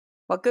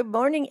Well, good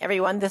morning,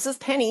 everyone. This is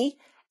Penny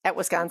at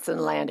Wisconsin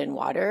Land and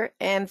Water,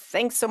 and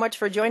thanks so much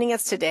for joining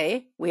us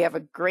today. We have a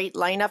great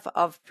lineup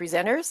of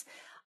presenters.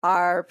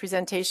 Our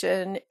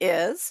presentation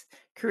is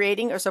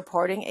Creating or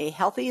Supporting a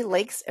Healthy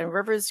Lakes and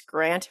Rivers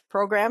Grant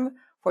Program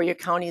for your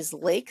county's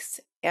lakes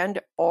and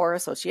or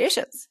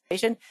associations.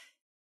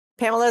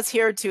 Pamela is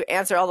here to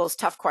answer all those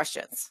tough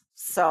questions.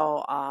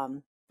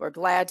 So we're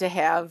glad to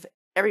have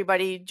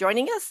everybody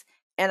joining us,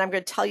 and I'm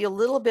going to tell you a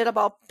little bit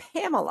about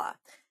Pamela.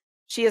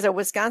 She is a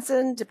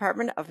Wisconsin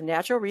Department of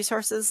Natural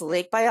Resources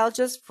lake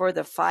biologist for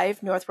the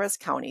 5 Northwest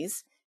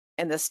counties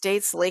and the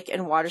state's lake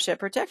and watershed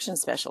protection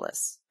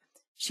specialist.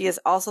 She is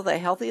also the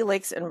Healthy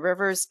Lakes and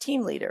Rivers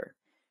team leader.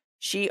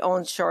 She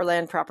owns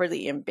shoreland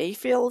property in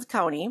Bayfield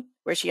County,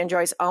 where she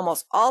enjoys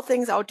almost all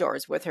things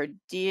outdoors with her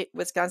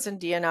Wisconsin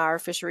DNR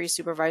fisheries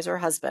supervisor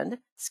husband,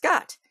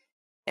 Scott,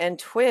 and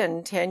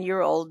twin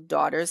 10-year-old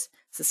daughters,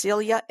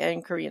 Cecilia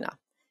and Karina.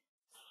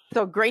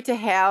 So great to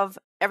have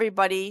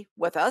everybody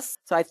with us.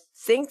 So I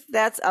think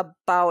that's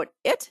about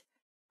it.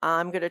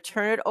 I'm going to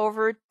turn it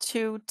over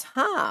to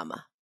Tom.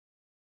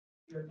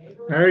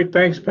 All right,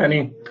 thanks,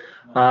 Penny.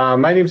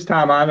 My name is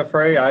Tom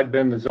Onifray. I've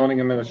been the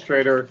zoning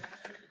administrator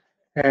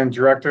and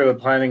director of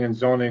the Planning and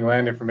Zoning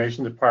Land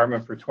Information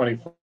Department for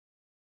 24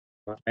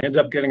 years. I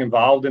ended up getting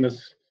involved in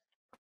this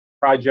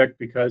project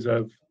because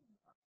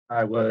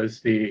I was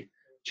the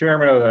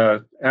chairman of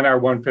the NR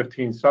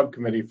 115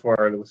 subcommittee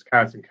for the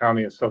Wisconsin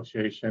County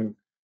Association,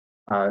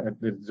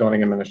 the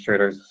Zoning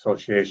Administrators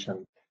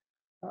Association.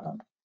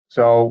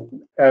 So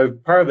as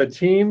part of the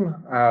team,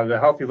 the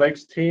Healthy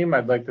Lakes team,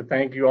 I'd like to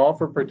thank you all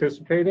for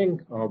participating.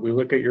 We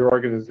look at your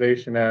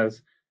organization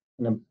as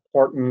an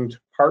important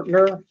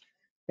partner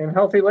in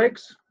Healthy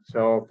Lakes.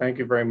 So thank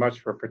you very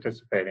much for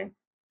participating.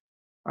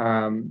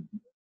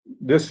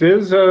 This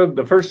is,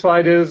 the first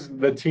slide is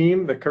the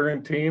team, the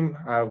current team.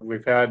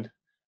 We've had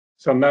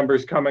some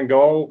members come and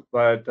go,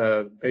 but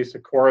the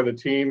basic core of the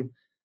team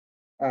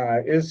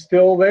is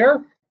still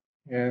there.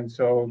 And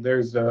so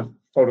there's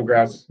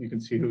photographs, you can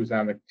see who's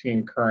on the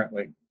team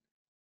currently.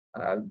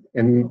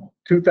 In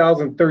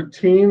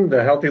 2013,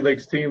 the Healthy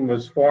Lakes team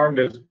was formed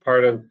as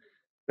part of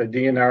the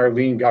DNR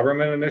Lean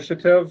Government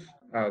Initiative.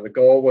 The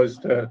goal was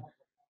to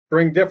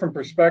bring different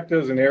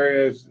perspectives and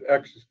areas of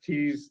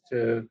expertise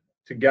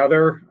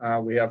together.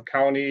 We have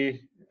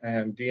county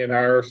and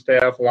DNR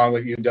staff along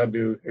with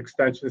UW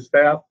Extension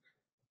staff.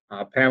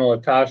 Pamela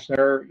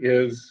Toshner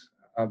is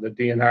the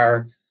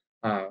DNR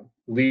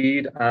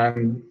lead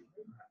on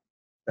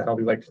the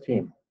Healthy Lakes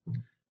team.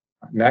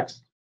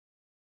 Next.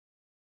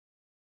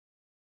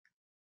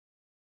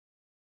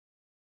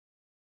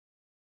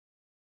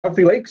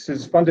 Healthy Lakes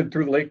is funded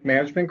through the Lake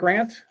Management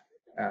Grant.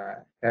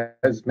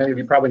 As many of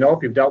you probably know,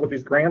 if you've dealt with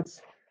these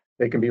grants,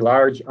 they can be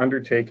large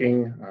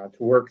undertaking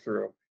to work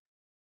through.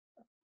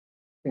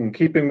 In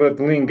keeping with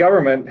lean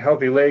government,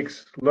 Healthy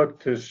Lakes look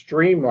to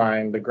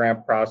streamline the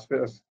grant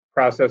process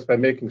by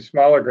making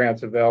smaller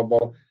grants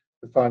available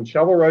to fund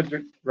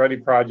shovel-ready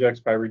projects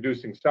by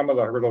reducing some of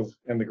the hurdles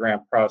in the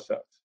grant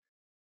process.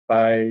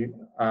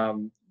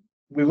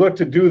 We look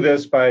to do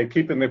this by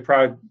keeping the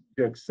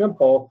project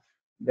simple.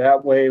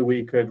 That way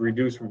we could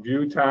reduce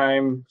review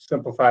time,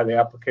 simplify the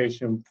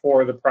application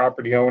for the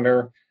property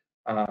owner,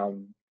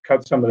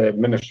 cut some of the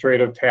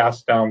administrative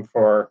tasks down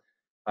for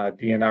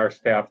DNR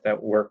staff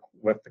that work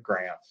with the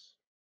grants.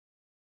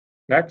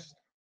 Next.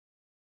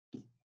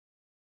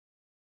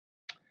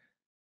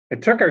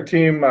 It took our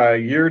team a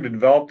year to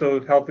develop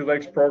the Healthy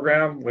Lakes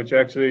program, which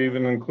actually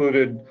even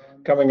included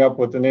coming up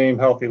with the name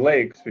Healthy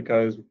Lakes,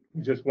 because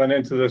we just went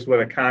into this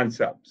with a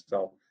concept.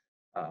 So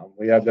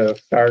we had to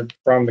start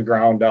from the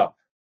ground up.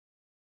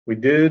 We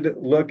did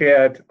look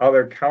at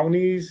other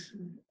counties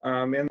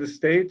in the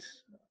state,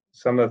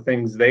 some of the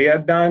things they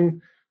had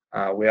done.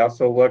 We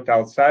also looked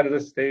outside of the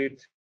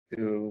state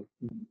to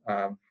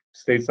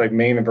states like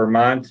Maine and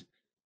Vermont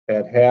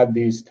that had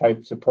these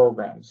types of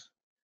programs.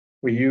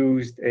 We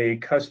used a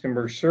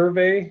customer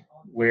survey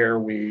where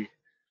we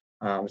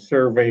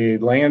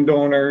surveyed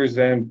landowners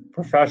and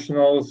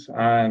professionals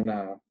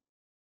on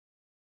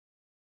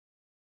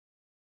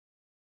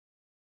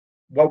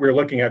what we're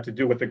looking at to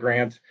do with the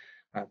grant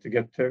to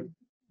get to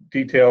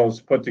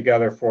details put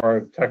together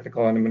for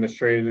technical and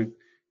administrative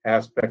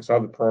aspects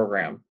of the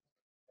program.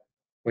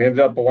 We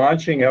ended up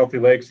launching Healthy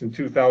Lakes in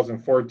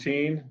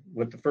 2014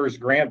 with the first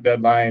grant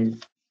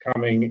deadline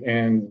coming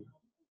in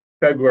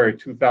February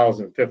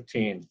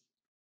 2015.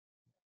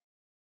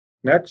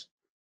 Next.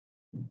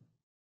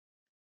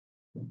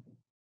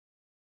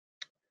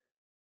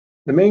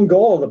 The main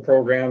goal of the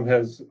program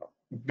has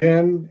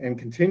been and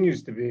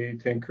continues to be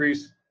to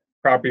increase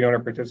property owner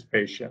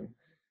participation.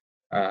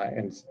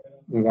 And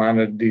we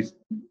wanted these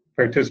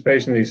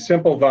participation in these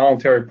simple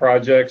voluntary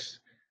projects,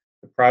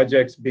 the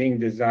projects being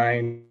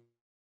designed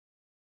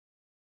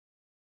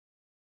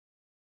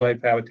life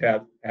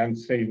habitat and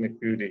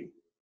scenic beauty.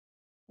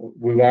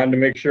 We wanted to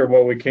make sure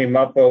what we came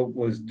up with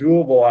was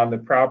doable on the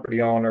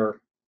property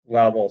owner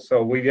level.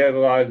 So we had a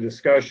lot of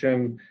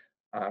discussion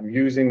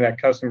using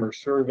that customer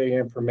survey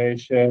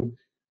information,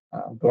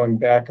 going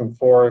back and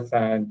forth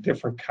on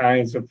different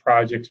kinds of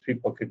projects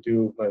people could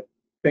do, but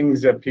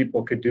things that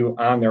people could do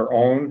on their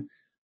own.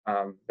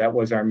 That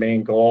was our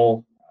main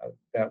goal,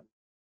 that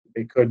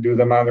they could do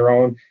them on their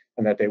own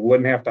and that they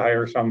wouldn't have to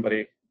hire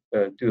somebody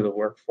to do the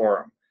work for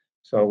them.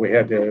 So we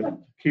had to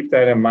keep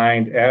that in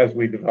mind as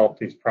we developed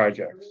these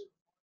projects.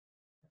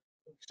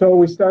 So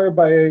we started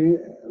by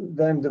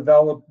then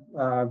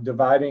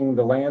dividing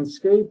the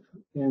landscape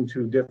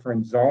into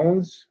different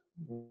zones.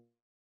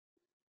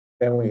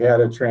 Then we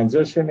had a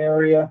transition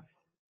area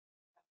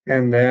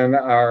and then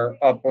our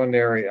upland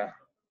area.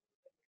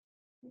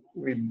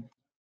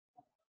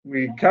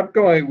 We kept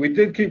going. We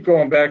did keep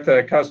going back to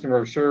a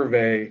customer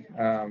survey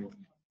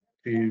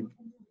to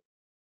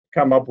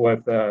come up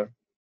with the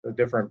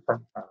different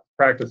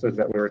practices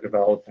that we were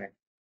developing.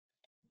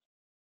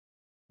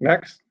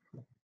 Next.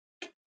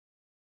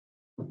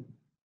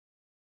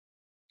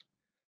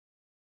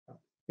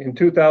 In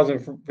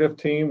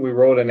 2015, we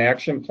wrote an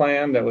action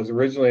plan that was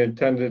originally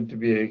intended to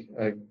be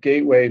a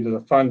gateway to the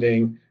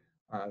funding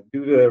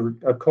due to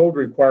a code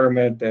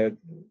requirement that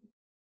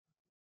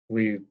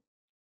we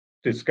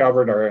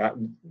discovered, or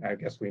I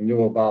guess we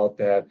knew about,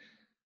 that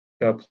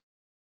you'd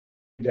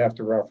have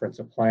to reference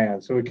a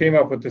plan. So we came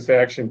up with this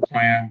action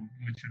plan,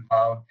 which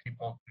allowed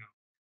people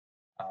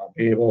to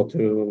be able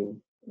to,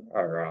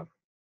 or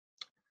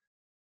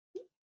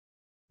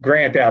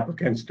grant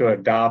applicants to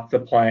adopt the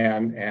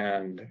plan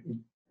and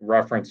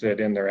reference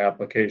it in their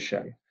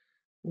application.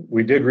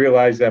 We did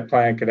realize that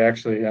plan could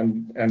actually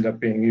end up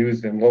being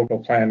used in local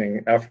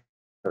planning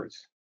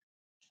efforts.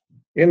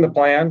 In the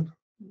plan,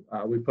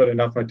 we put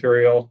enough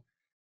material,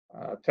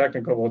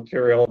 technical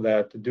material,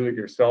 that the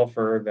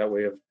do-it-yourselfer that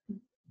we have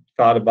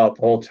thought about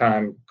the whole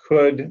time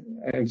could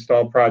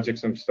install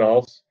projects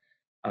themselves.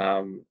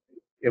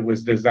 It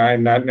was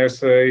designed not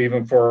necessarily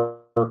even for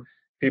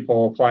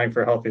people applying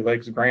for Healthy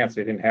Lakes grants.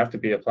 They didn't have to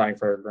be applying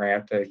for a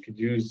grant. They could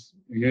use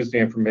the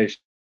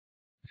information,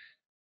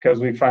 because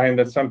we find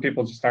that some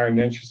people just aren't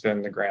interested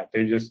in the grant.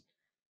 They just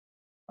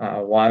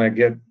want to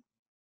get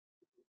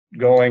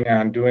going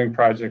on doing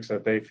projects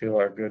that they feel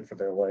are good for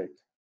their lake.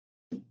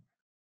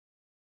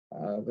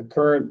 The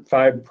current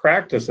 5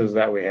 practices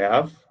that we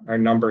have are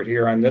numbered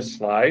here on this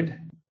slide.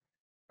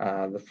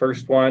 The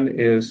first one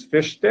is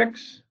fish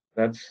sticks.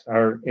 That's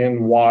our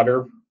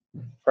in-water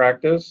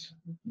practice.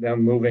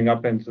 Then moving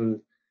up onto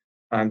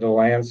the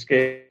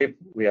landscape,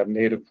 we have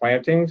native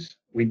plantings.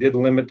 We did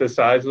limit the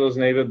size of those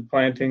native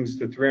plantings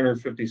to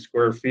 350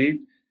 square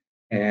feet,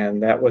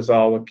 and that was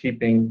all with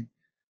keeping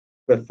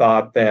the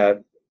thought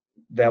that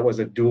that was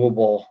a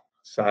doable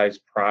size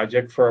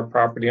project for a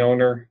property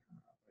owner.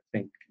 I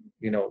think,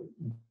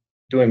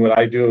 doing what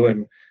I do,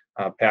 and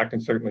Pat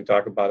can certainly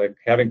talk about it,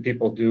 having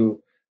people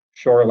do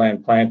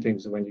shoreland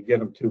plantings, when you get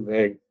them too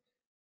big,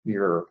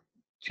 your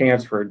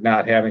chance for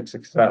not having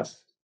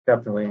success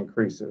definitely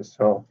increases.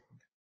 So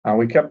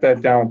we kept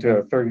that down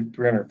to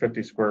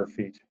 350 square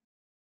feet.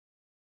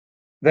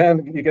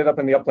 Then you get up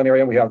in the upland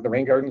area, and we have the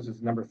rain gardens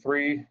is number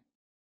 3,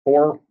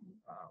 4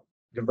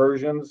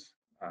 diversions,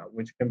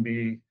 which can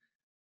be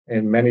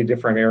in many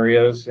different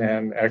areas,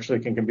 and actually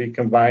can be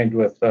combined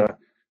with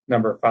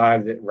number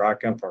 5, the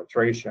rock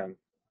infiltration.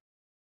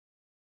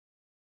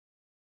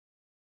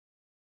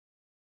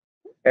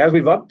 As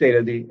we've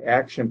updated the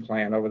action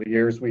plan over the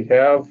years, we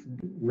have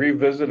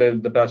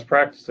revisited the best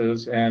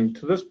practices, and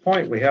to this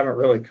point, we haven't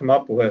really come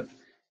up with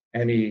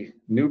any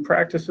new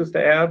practices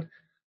to add,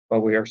 but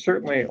we are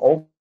certainly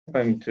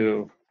open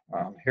to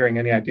hearing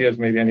any ideas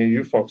maybe any of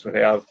you folks would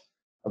have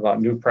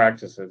about new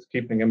practices,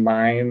 keeping in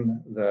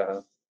mind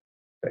that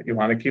you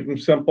want to keep them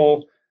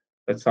simple,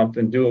 but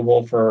something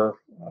doable for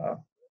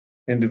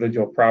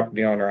individual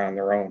property owner on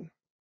their own.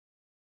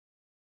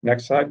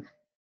 Next slide.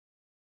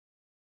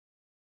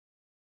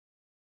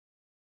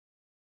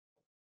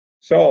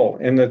 So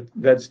in that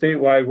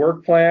statewide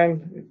work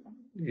plan,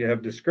 you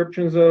have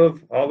descriptions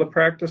of all the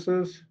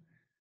practices,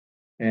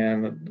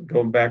 and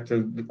going back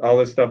to all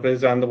this stuff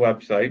is on the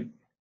website.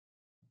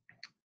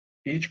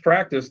 Each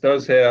practice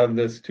does have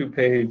this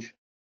 2-page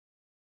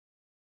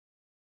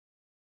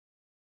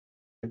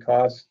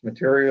cost,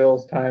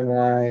 materials,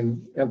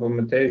 timeline,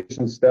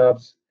 implementation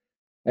steps,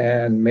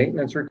 and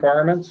maintenance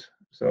requirements.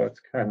 So it's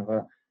kind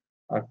of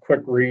a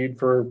quick read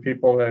for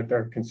people that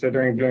are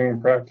considering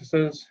doing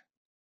practices.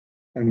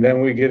 And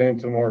then we get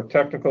into more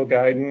technical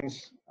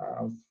guidance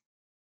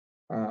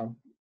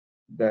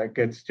that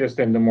gets just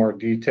into more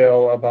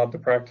detail about the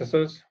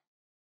practices.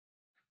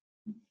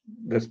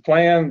 The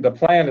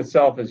plan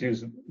itself is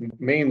used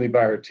mainly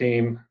by our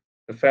team.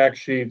 The fact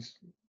sheets,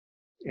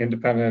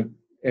 independent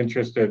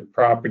interested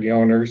property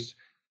owners,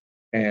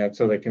 and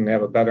so they can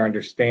have a better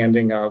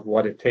understanding of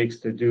what it takes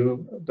to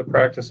do the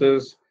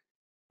practices.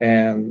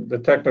 And the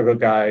technical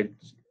guide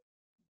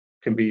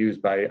can be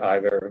used by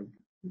either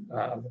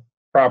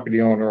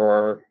property owner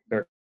or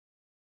their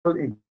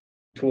certain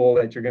tool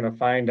that you're going to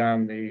find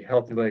on the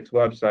Healthy Lakes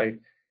website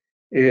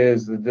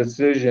is the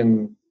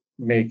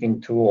decision-making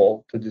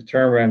tool to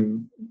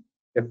determine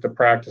if the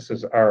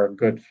practices are a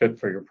good fit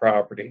for your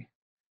property.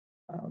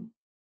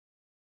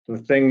 the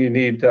thing you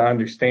need to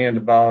understand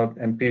about,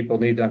 and people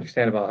need to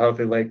understand about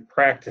healthy lake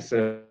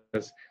practices,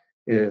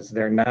 is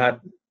they're not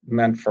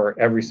meant for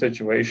every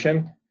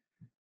situation.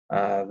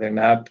 They're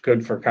not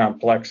good for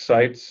complex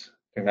sites.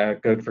 They're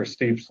not good for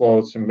steep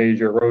slopes and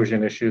major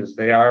erosion issues.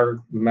 They are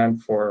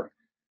meant for,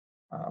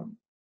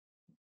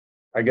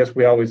 I guess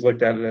we always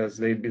looked at it as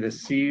they'd be the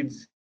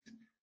seeds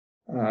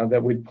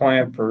that we'd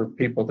plant for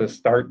people to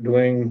start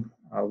doing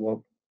what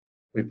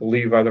we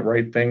believe are the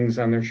right things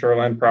on their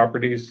shoreline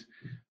properties,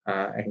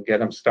 and get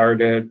them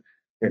started.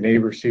 Their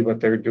neighbors see what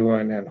they're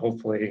doing, and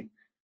hopefully,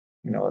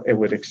 it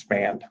would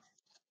expand.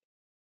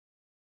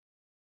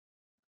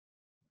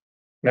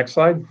 Next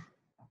slide.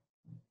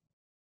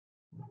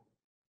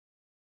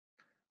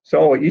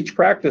 So each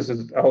practice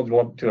is eligible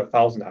up to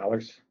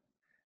 $1,000,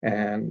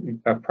 and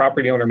a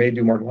property owner may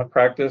do more than one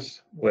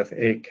practice with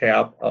a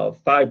cap of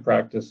 5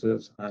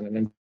 practices on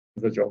an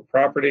individual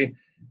property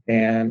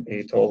and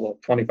a total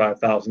of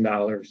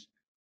 $25,000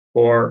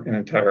 for an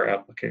entire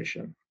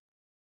application.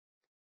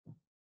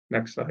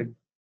 Next slide.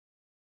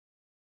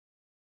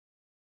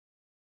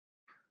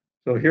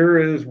 So here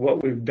is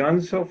what we've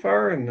done so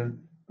far in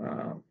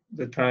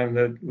the time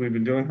that we've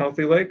been doing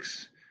Healthy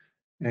Lakes.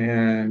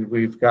 And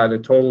we've got a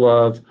total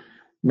of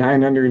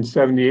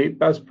 978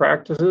 best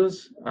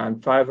practices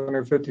on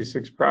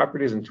 556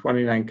 properties in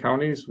 29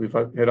 counties. We've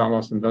hit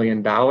almost $1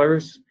 million.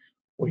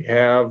 We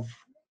have,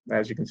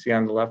 as you can see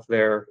on the left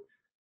there,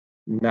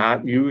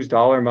 not used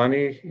all our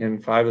money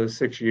in 5 of the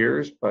 6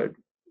 years, but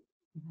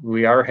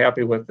we are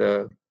happy with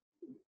the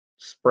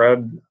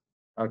spread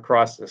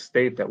across the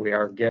state that we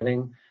are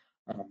getting,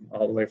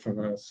 all the way from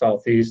the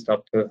southeast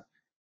up to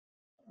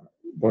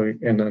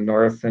in the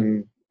north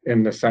and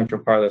in the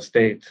central part of the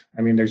state.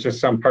 I mean, there's just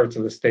some parts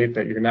of the state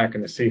that you're not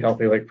going to see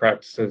healthy lake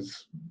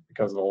practices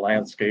because of the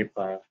landscape,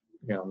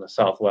 in the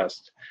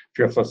southwest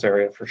driftless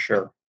area for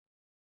sure.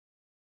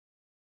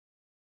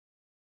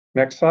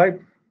 Next slide.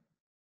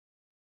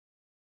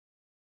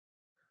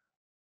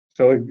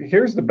 So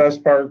here's the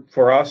best part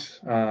for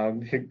us,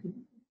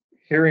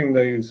 hearing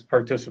these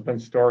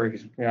participant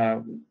stories.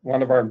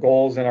 One of our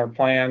goals in our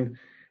plan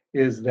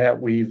is that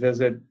we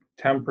visit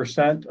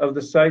 10% of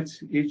the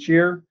sites each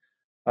year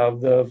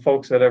of the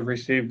folks that have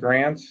received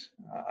grants.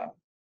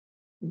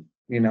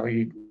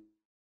 You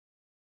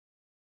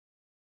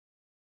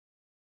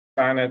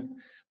on it.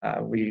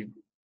 We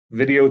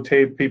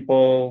videotape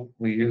people.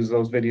 We use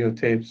those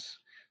videotapes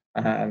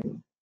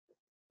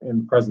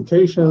in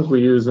presentations. We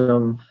use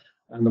them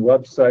on the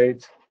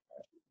website.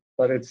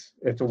 But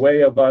it's a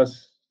way of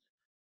us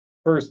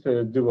first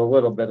to do a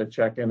little bit of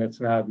check-in. It's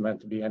not meant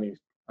to be any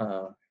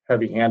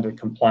heavy-handed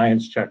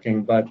compliance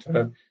checking, but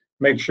to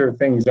make sure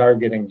things are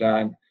getting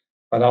done,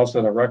 but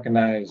also to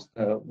recognize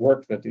the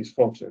work that these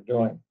folks are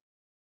doing.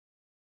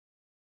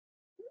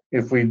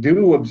 If we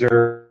do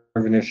observe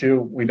an issue,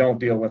 we don't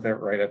deal with it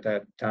right at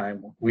that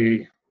time.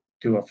 We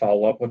do a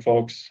follow-up with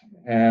folks,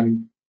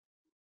 and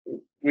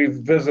we've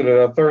visited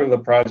a third of the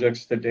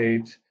projects to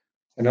date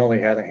and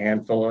only had a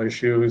handful of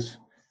issues.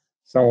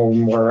 Some of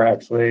them were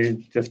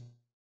actually just,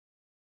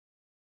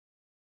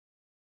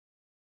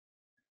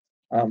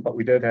 but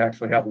we did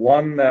actually have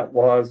one that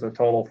was a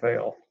total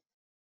fail.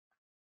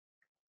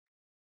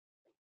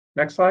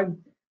 Next slide.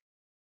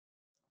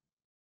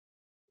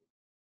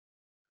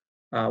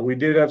 We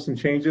did have some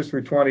changes for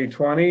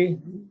 2020.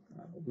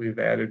 We've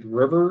added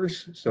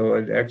rivers, so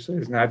it actually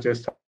is not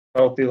just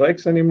healthy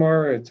lakes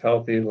anymore, it's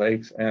healthy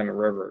lakes and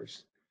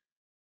rivers.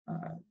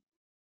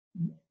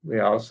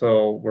 We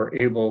also were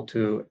able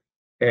to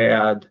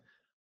add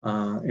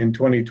in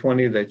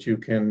 2020 that you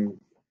can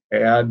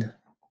add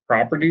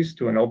properties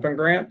to an open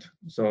grant.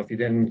 So if you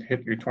didn't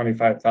hit your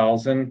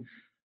 25,000,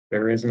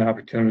 there is an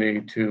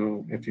opportunity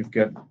to, if you've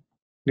got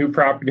new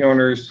property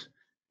owners,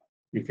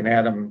 you can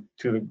add them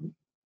to the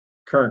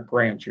current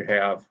grant you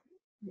have.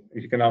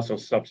 You can also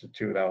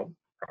substitute out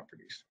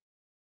properties.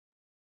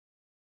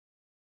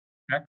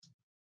 Next.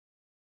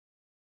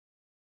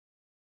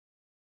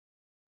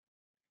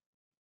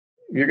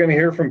 You're going to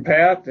hear from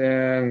Pat,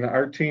 and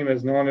our team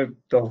has known it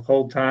the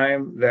whole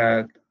time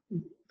that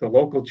the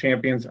local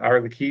champions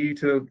are the key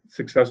to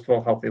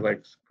successful Healthy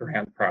Lakes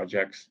grant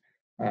projects.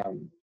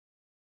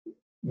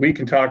 We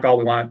can talk all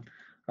we want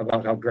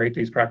about how great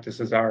these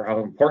practices are, how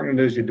important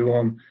it is you do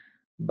them,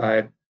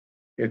 but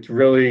it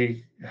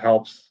really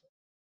helps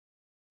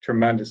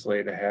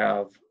tremendously to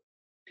have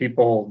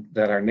people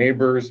that are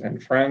neighbors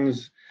and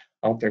friends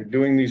out there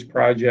doing these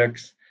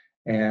projects,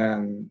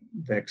 and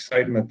the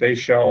excitement they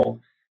show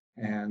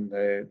and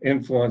the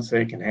influence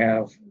they can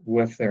have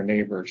with their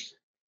neighbors.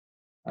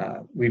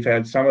 We've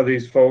had some of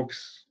these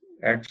folks,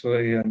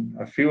 actually, and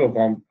a few of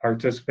them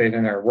participate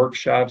in our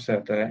workshops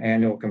at the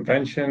annual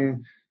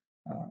convention,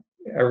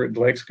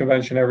 Lakes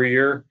Convention every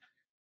year,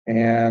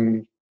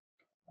 and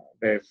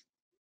they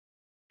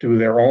do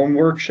their own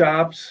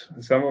workshops.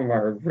 Some of them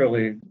are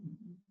really,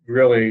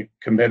 really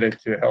committed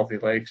to healthy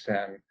lakes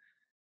and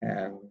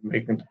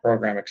making the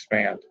program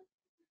expand.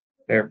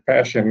 Their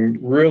passion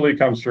really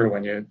comes through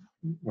when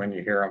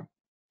you hear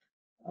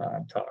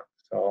them talk.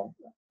 So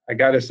I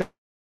got to say,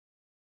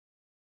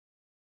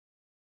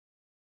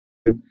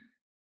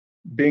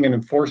 being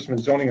an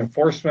zoning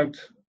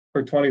enforcement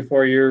for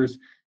 24 years,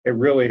 it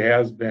really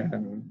has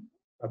been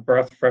a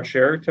breath of fresh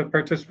air to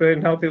participate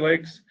in Healthy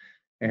Lakes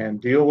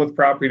and deal with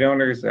property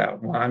owners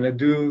that want to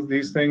do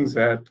these things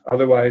that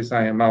otherwise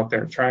I am out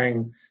there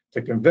trying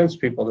to convince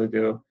people to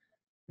do.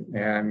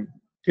 And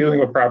dealing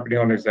with property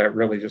owners that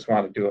really just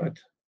want to do it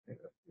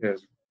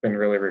has been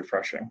really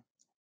refreshing.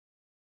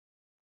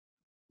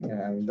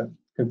 And that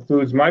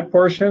concludes my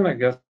portion. I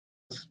guess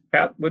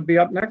Pat would be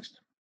up next.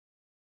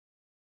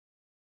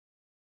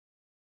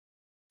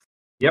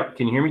 Yep,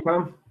 can you hear me,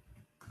 Tom?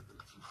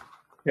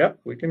 Yep,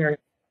 we can hear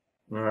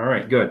you. All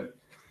right, good.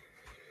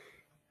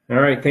 All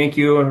right, thank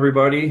you,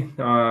 everybody.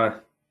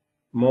 A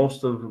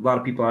lot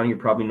of people on here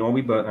probably know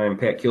me, but I'm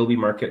Pat Kilby,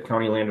 Marquette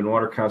County Land and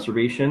Water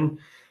Conservation.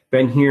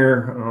 Been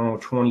here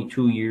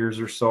 22 years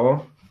or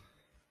so.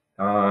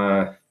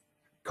 A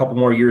couple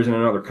more years in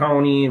another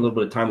county, a little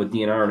bit of time with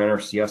DNR and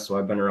NRCS, so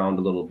I've been around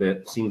a little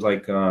bit. Seems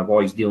like I'm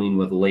always dealing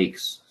with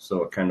lakes,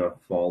 so it kind of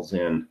falls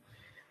in.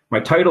 My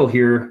title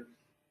here,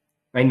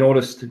 I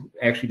noticed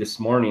actually this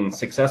morning,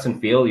 Success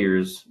and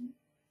Failures.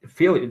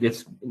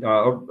 It's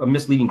a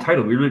misleading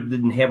title. We really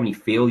didn't have any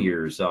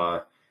failures.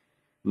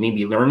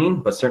 Maybe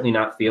learning, but certainly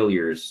not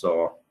failures.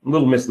 So a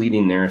little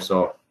misleading there,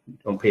 so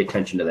don't pay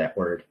attention to that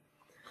word.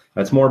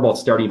 It's more about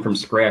starting from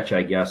scratch,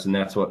 I guess, and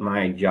that's what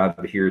my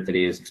job here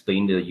today is,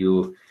 explain to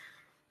you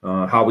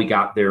how we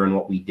got there and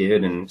what we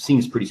did, and it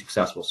seems pretty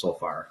successful so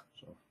far.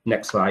 So,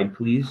 next slide,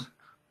 please.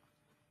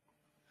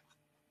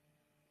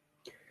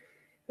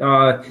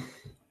 A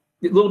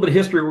little bit of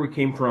history where we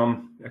came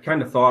from. I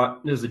kind of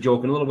thought, this is a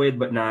joke in a little way,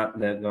 but not,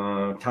 that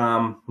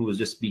Tom, who was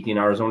just speaking,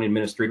 our zoning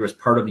administrator, was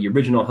part of the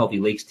original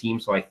Healthy Lakes team,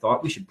 so I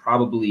thought we should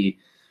probably,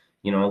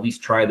 at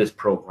least try this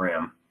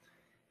program.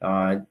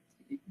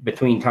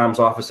 Between Tom's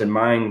office and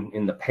mine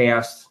in the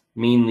past,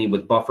 mainly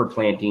with buffer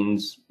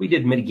plantings, we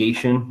did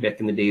mitigation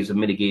back in the days of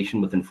mitigation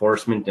with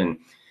enforcement, and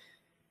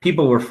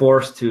people were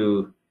forced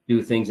to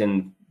do things,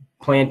 and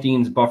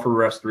plantings, buffer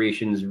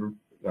restorations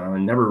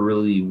never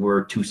really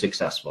were too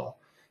successful.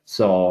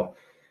 So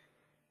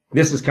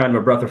this is kind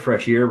of a breath of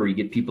fresh air where you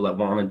get people that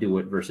want to do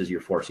it versus you're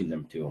forcing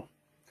them to.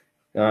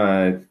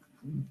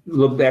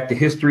 Look back to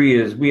history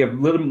is we have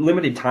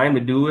limited time to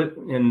do it,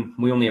 and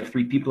we only have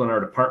 3 people in our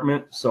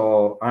department,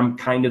 so I'm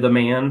kind of the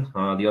man.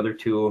 The other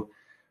 2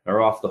 are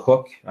off the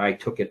hook. I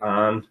took it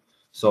on,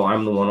 so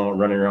I'm the one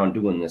running around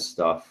doing this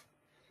stuff.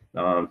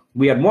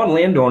 We had one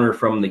landowner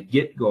from the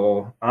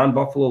get-go on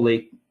Buffalo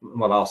Lake,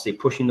 well, I'll say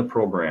pushing the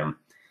program.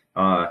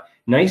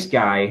 Nice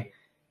guy,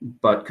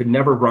 but could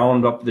never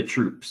round up the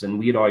troops, and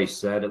we had always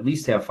said at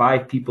least have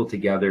 5 people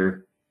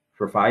together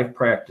for 5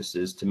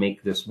 practices to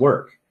make this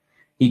work.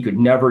 He could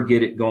never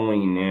get it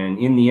going, and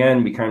in the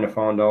end, we kind of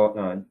found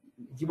out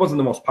he wasn't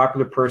the most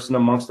popular person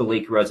amongst the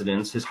lake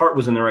residents. His heart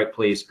was in the right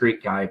place,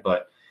 great guy,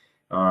 but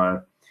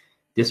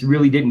this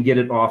really didn't get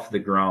it off the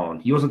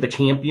ground. He wasn't the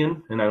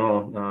champion, and I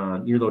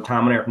know, even though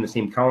Tom and I are from the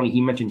same county, he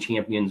mentioned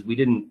champions. We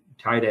didn't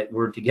tie that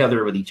word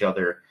together with each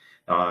other.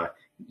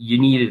 We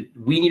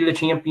needed a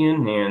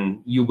champion,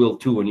 and you will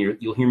too, and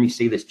you'll hear me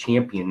say this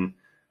champion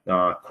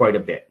quite a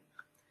bit.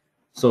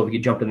 So if you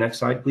could jump to the next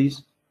slide,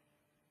 please.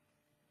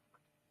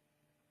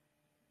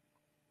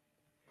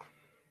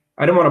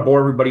 I don't want to bore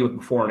everybody with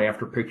before and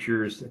after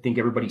pictures. I think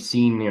everybody's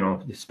seen,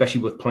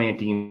 especially with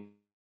planting,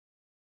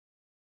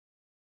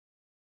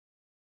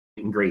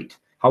 great.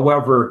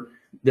 However,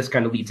 this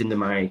kind of leads into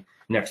my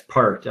next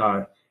part.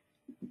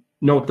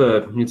 Note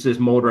it's this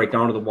mowed right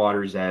down to the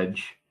water's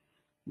edge.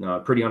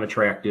 Pretty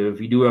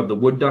unattractive. You do have the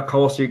wood duck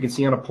house here you can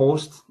see on a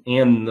post,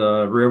 and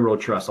the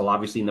railroad trestle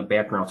obviously in the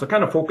background. So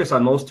kind of focus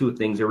on those 2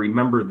 things and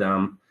remember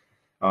them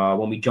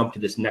when we jump to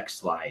this next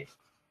slide.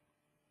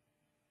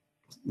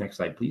 Next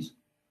slide, please.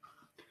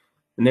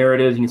 And there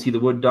it is. You can see the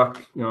wood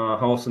duck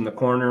house in the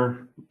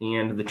corner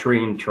and the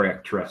train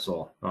track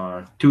trestle.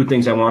 2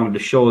 things I wanted to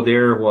show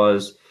there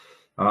was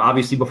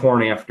obviously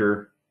before and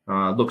after.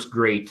 Looks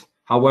great.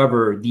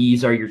 However,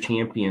 these are your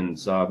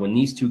champions. When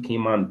these 2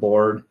 came on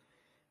board,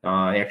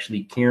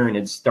 actually Karen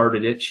had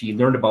started it. She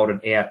learned about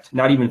it at,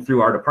 not even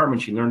through our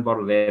department, she learned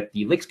about it at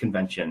the Lakes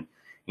Convention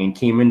and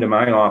came into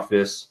my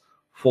office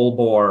full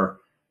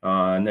bore,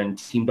 and then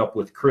teamed up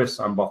with Chris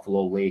on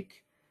Buffalo Lake.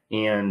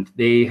 And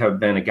they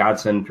have been a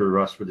godsend for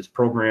us for this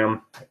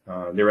program.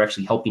 They're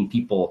actually helping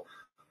people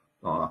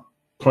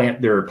plant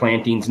their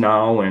plantings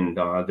now, and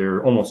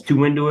they're almost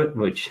too into it,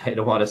 which I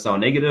don't want to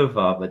sound negative,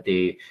 but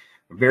they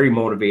are very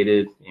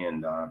motivated.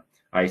 And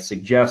I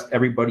suggest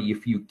everybody,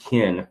 if you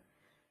can,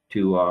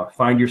 to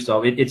find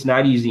yourself. It's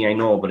not easy, I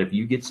know, but if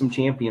you get some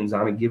champions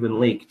on a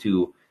given lake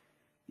to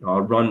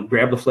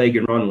grab the flag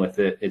and run with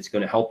it, it's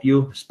going to help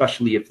you,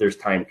 especially if there's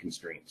time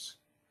constraints.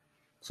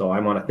 So I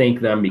want to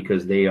thank them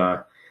because they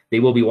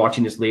will be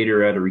watching this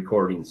later at a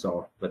recording.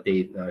 So, but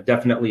they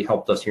definitely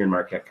helped us here in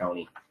Marquette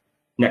County.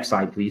 Next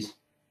slide, please.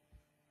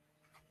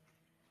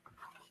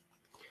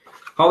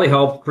 How they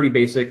help, pretty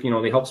basic.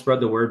 They help spread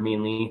the word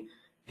mainly.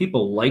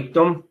 People liked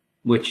them,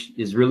 which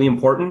is really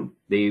important.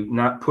 They're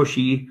not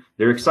pushy.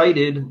 They're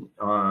excited,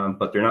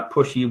 but they're not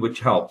pushy,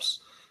 which helps.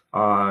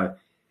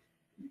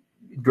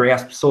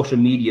 Grasp social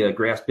media,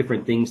 grasp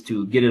different things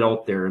to get it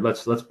out there.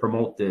 Let's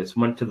promote this.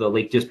 Went to the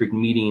Lake District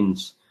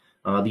meetings,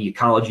 the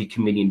ecology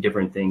committee and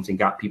different things, and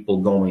got people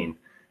going.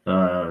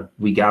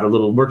 We got a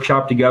little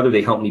workshop together.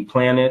 They helped me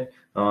plan it.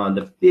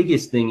 The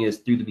biggest thing is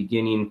through the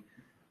beginning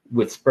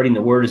with spreading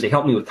the word is they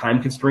helped me with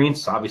time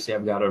constraints. Obviously,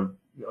 I've got a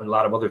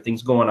lot of other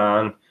things going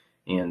on,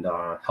 and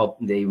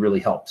they really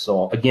helped.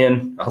 So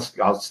again,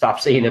 I'll stop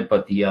saying it,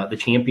 but the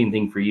champion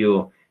thing for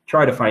you,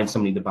 try to find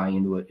somebody to buy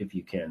into it if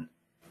you can.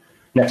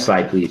 Next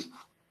slide, please.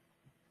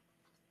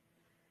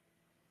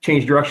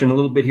 Change direction a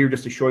little bit here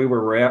just to show you where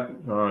we're at.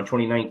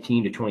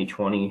 2019 to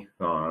 2020,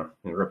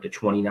 we're up to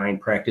 29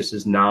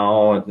 practices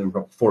now, and then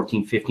we're up to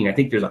 14, 15. I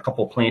think there's a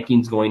couple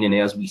plantings going in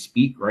as we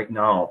speak right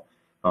now.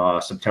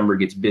 September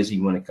gets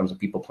busy when it comes to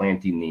people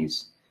planting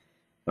these.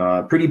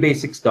 Pretty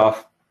basic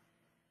stuff.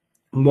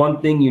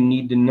 One thing you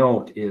need to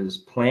note is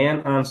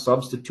plan on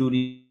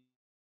substituting,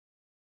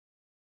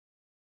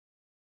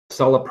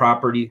 sell a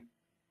property,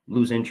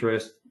 lose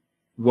interest,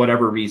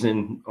 whatever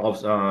reason.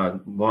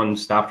 One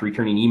stopped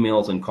returning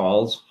emails and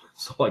calls,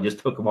 so I just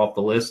took them off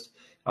the list.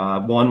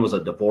 One was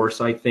a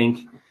divorce, I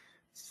think.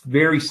 It's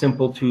very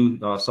simple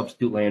to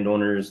substitute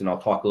landowners, and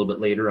I'll talk a little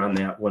bit later on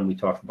that when we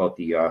talk about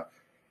the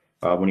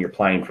when you're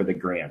applying for the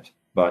grant.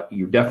 But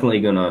you're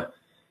definitely gonna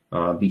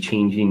be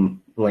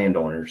changing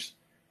landowners.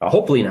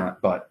 Hopefully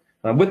not, but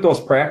with those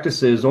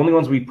practices, the only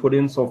ones we put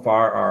in so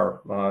far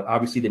are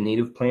obviously the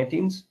native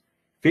plantings,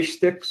 fish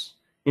sticks,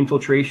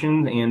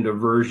 infiltration, and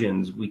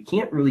diversions. We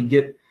can't really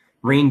get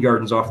rain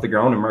gardens off the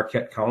ground in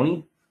Marquette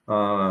County.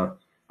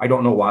 I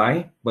don't know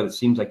why, but it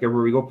seems like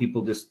everywhere we go,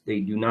 people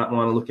they do not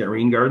want to look at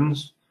rain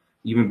gardens.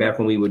 Even back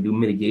when we would do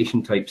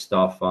mitigation type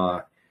stuff,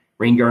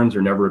 rain gardens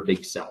are never a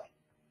big sell.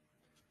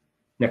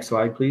 Next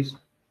slide, please.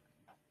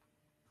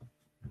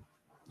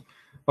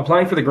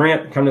 Applying for the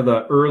grant, kind of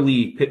the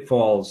early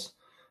pitfalls.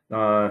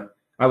 I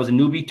was a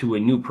newbie to a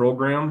new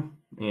program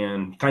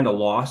and kind of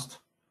lost.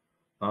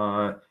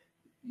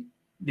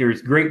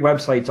 There's great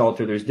websites out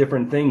there. There's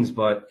different things,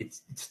 but it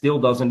still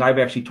doesn't. I've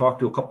actually talked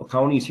to a couple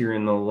counties here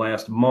in the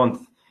last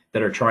month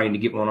that are trying to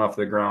get one off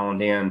the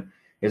ground. And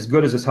as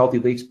good as this Healthy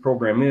Lakes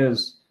program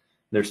is,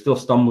 there's still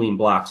stumbling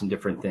blocks and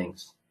different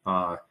things.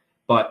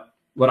 But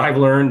what I've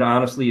learned,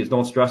 honestly, is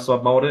don't stress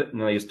about it.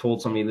 And I just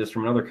told somebody this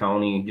from another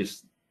county,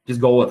 just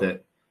go with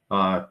it.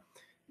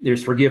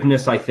 There's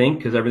forgiveness, I think,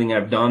 because everything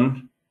I've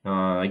done,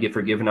 I get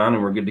forgiven on,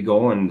 and we're good to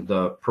go, and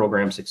the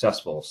program's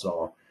successful.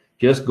 So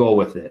just go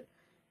with it.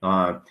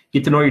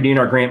 Get to know your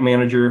DNR grant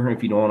manager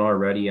if you don't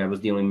already. I was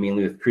dealing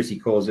mainly with Chrissy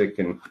Kozik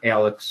and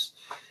Alex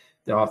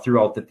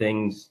throughout the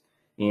things,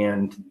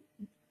 and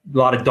a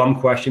lot of dumb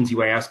questions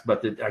you ask,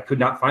 but I could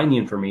not find the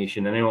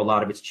information. And I know a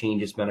lot of it's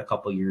changed. It's been a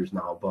couple of years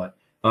now, but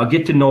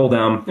get to know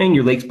them, and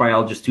your lakes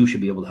biologist too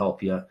should be able to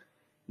help you.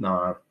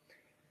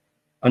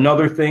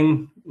 Another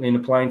thing in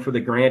applying for the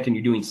grant and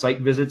you're doing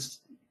site visits,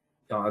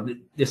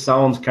 this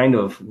sounds kind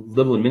of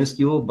little and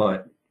minuscule,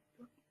 but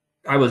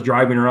I was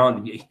driving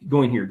around,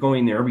 going here,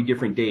 going there every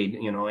different day,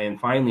 you know, and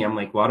finally I'm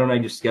like, why don't I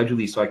just schedule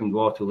these so I can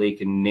go out to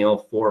lake and nail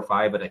 4 or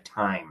 5 at a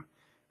time?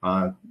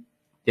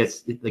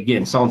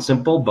 Again, sounds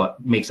simple,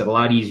 but makes it a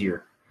lot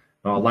easier.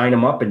 Line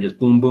them up and just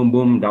boom, boom,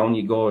 boom, down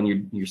you go,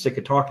 and you're sick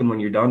of talking when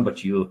you're done,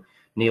 but you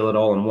nail it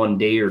all in one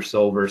day or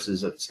so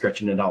versus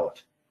stretching it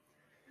out.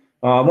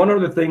 One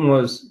other thing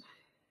was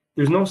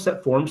there's no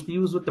set forms to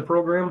use with the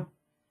program.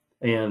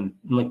 And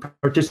like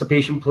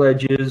participation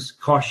pledges,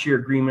 cost share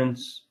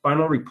agreements,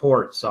 final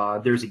reports,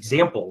 there's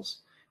examples,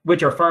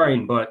 which are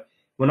fine, but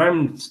when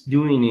I'm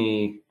doing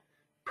a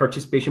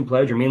participation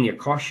pledge or mainly a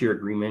cost share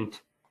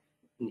agreement,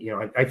 you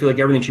know, I feel like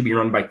everything should be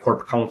run by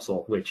corporate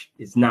counsel, which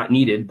is not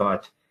needed,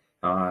 but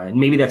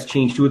maybe that's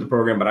changed too with the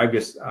program, but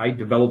I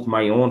developed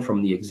my own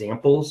from the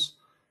examples.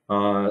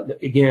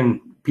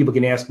 Again, people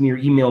can ask me or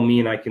email me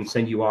and I can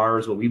send you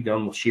ours, what we've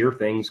done, we'll share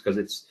things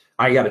because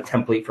I got a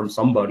template from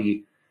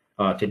somebody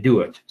to do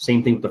it.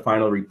 Same thing with the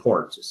final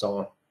reports.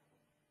 So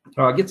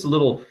it gets a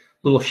little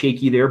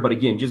shaky there, but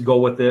again, just go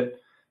with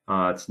it.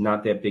 It's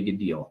not that big a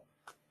deal.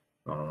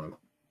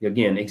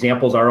 Again,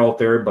 examples are out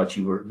there, but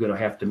you are going to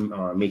have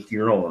to make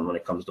your own when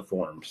it comes to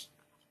forms.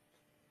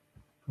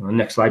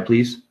 Next slide,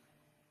 please.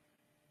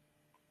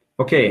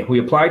 Okay, we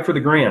applied for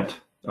the grant.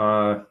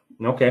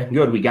 Okay,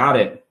 good, we got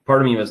it.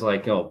 Part of me was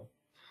like, oh,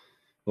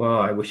 well,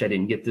 I wish I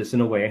didn't get this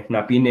in a way,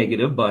 not being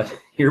negative, but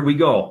here we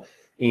go.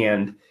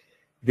 And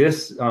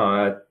this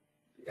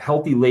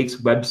Healthy Lakes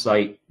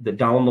website, the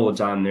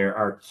downloads on there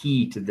are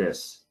key to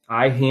this.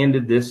 I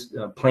handed this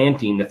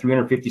planting, the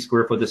 350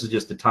 square foot, this is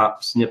just the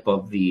top snip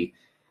of the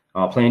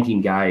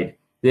planting guide.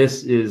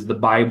 This is the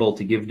Bible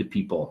to give to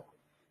people.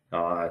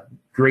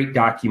 Great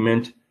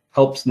document,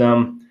 helps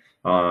them.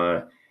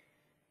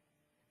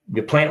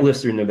 The plant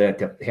list are in there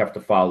that they have to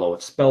follow.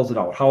 It spells it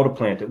out, how to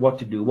plant it, what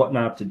to do, what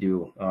not to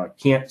do.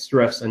 Can't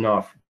stress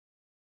enough.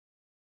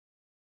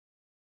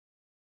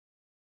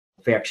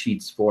 Fact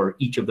sheets for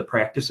each of the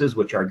practices,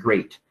 which are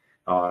great.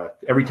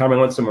 Every time I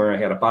went somewhere, I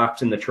had a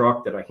box in the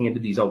truck that I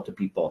handed these out to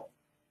people,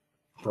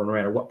 no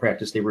matter what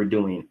practice they were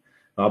doing.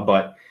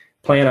 But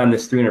plant on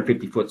this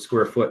 350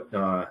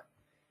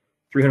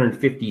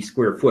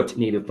 square foot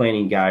native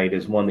planting guide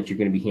is one that you're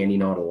going to be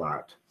handing out a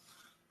lot.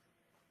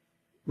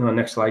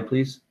 Next slide,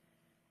 please.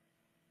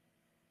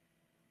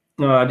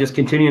 Just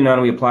continuing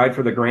on, we applied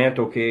for the grant.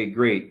 Okay,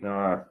 great.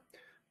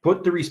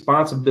 Put the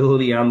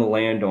responsibility on the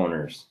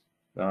landowners.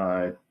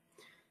 I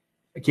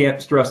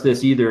can't stress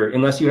this either,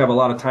 unless you have a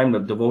lot of time to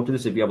devote to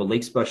this. If you have a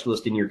lake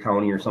specialist in your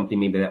county or something,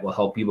 maybe that will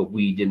help you, but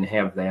we didn't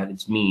have that.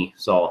 It's me.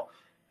 So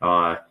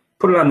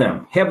put it on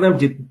them. Have them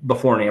do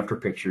before and after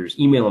pictures.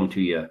 Email them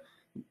to you.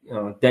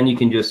 Then you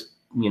can just,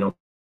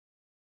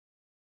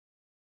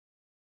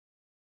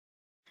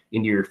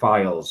 into your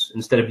files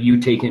instead of you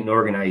taking it and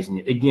organizing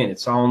it. Again, it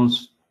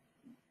sounds,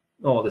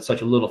 oh, that's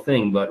such a little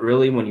thing, but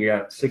really when you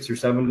got 6 or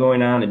 7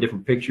 going on and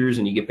different pictures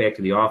and you get back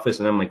to the office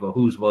and I'm like, well,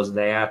 whose was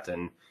that?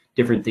 And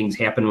different things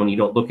happen when you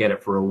don't look at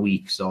it for a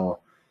week. So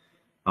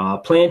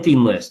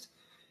planting list.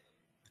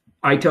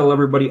 I tell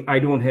everybody I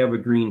don't have a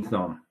green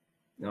thumb.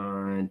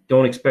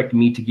 Don't expect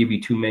me to give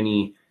you too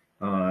many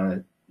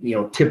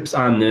tips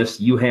on this.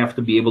 You have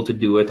to be able to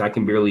do it. I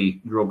can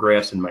barely grow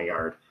grass in my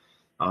yard.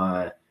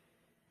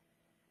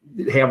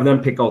 Have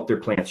them pick out their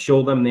plants.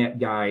 Show them that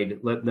guide.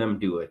 Let them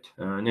do it.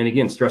 And then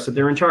again, stress that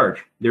they're in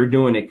charge. They're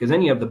doing it, because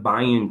then you have the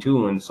buy-in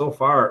too. And so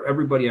far,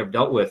 everybody I've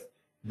dealt with,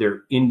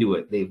 they're into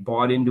it. They've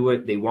bought into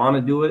it. They want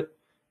to do it.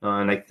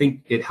 And I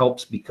think it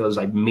helps because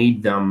I've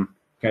made them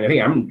kind of,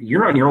 hey,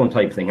 you're on your own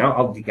type thing.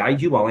 I'll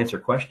guide you. I'll answer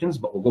questions,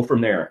 but we'll go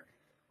from there.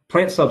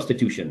 Plant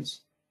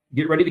substitutions.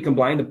 Get ready to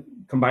combine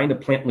the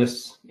plant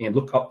lists and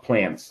look up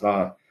plants.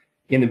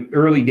 In the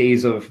early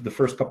days of the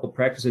first couple of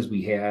practices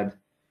we had,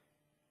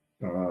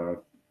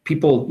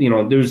 people,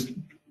 there's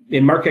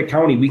in Marquette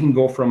County, we can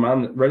go from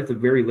right at the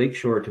very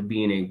lakeshore to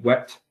being a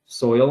wet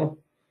soil.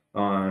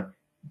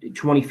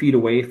 20 feet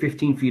away,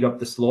 15 feet up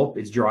the slope,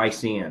 it's dry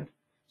sand.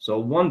 So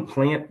one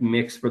plant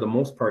mix, for the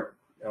most part,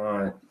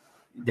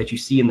 that you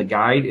see in the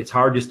guide, it's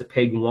hard just to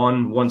peg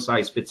one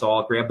size fits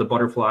all, grab the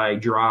butterfly,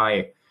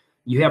 dry.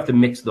 You have to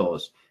mix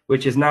those,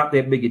 which is not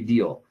that big a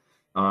deal.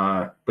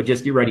 But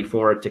just get ready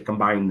for it to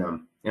combine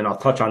them. And I'll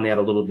touch on that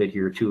a little bit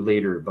here too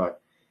later.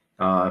 But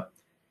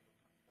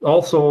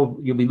also,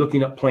 you'll be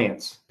looking up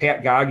plants.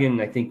 Pat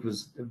Goggin, I think,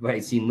 I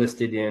seen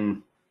listed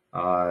in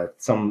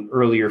some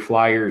earlier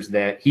flyers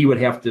that he would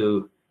have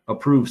to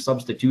approve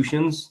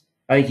substitutions.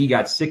 I think he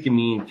got sick of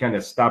me and kind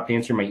of stopped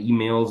answering my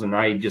emails, and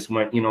I just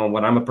went,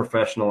 when I'm a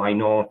professional, I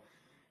know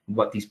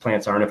what these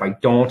plants are, and if I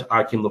don't,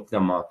 I can look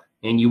them up.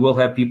 And you will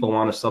have people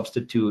want to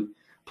substitute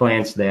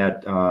plants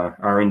that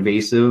are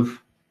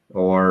invasive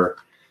or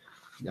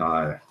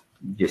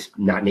just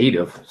not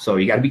native. So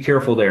you got to be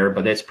careful there,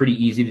 but that's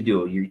pretty easy to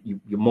do. You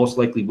most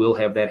likely will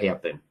have that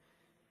happen.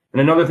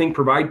 And another thing,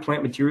 provide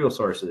plant material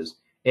sources.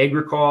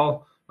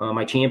 Agricol,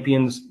 my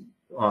champions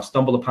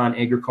stumbled upon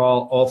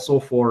Agricol also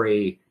for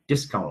a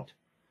discount.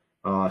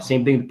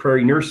 Same thing with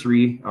Prairie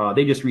Nursery.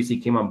 They just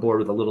recently came on board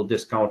with a little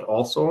discount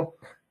also.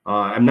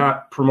 I'm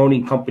not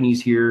promoting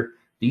companies here.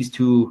 These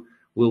two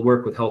will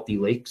work with Healthy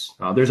Lakes.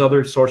 There's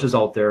other sources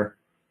out there,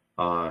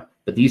 but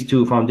these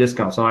two found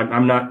discounts. So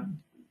I'm not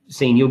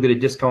saying you'll get a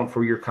discount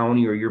for your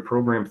county or your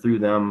program through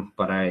them,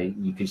 but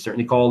you can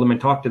certainly call them and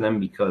talk to them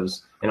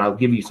and I'll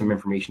give you some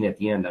information at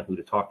the end on who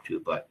to talk to.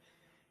 But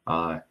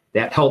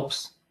that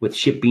helps with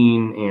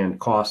shipping and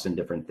costs and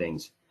different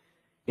things.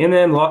 And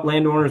then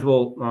landowners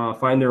will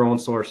find their own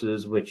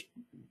sources, which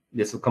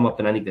this will come up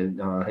in, I think, in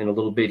a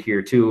little bit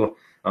here too.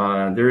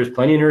 There's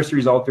plenty of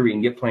nurseries out there where you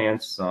can get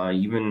plants.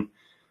 Even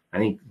I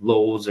think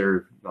Lowe's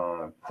or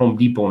Home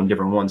Depot and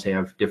different ones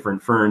have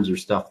different ferns or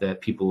stuff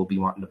that people will be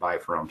wanting to buy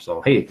from.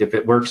 So hey, if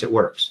it works, it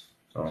works.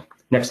 So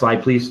next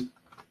slide, please.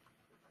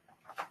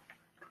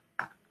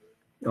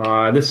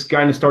 This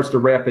kind of starts to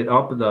wrap it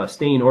up, the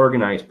staying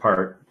organized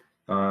part.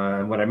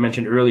 What I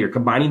mentioned earlier,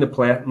 combining the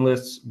plant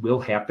lists will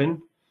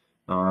happen.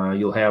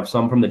 You'll have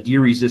some from the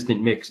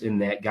deer-resistant mix in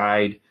that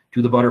guide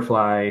to the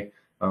butterfly,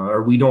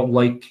 or we don't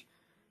like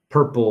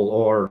purple,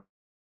 or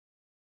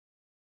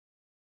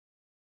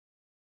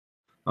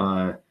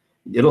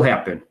it'll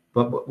happen.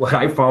 But what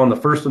I found, the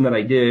first one that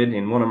I did,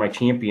 and one of my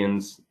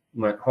champions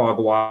went hog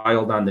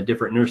wild on the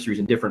different nurseries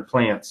and different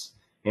plants,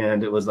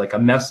 and it was like a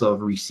mess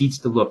of receipts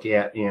to look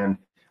at. And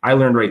I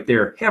learned right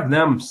there, have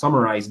them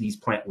summarize these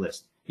plant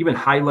lists, even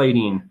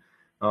highlighting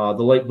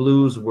the light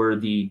blues were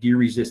the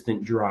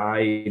deer-resistant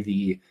dry,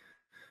 the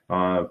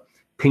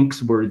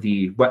pinks were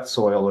the wet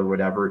soil or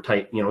whatever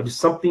type, just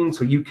something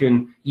so you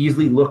can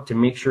easily look to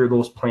make sure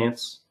those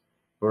plants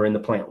are in the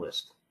plant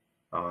list.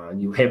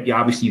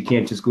 Obviously you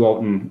can't just go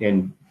out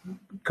and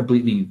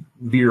completely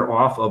veer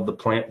off of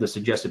the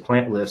suggested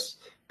plant list,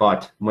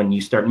 but when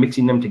you start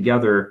mixing them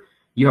together,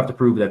 you have to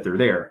prove that they're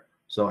there.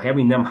 So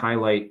having them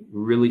highlight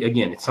really,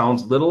 again, it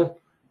sounds little,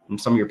 and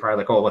some of you are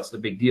probably like, oh, what's the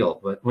big deal?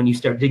 But when you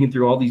start digging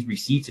through all these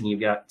receipts and you've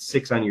got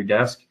 6 on your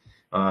desk,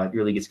 it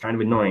really gets kind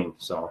of annoying.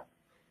 So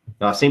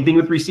same thing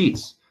with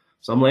receipts.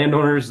 Some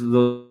landowners,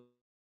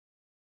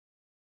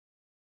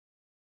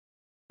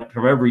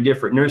 from every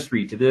different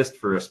nursery to this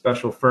for a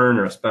special fern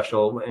or a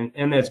special,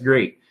 and that's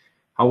great.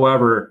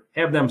 However,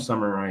 have them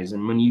summarize,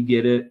 and when you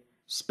get it,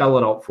 spell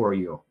it out for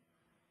you.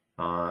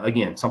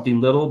 Again, something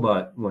little,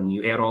 but when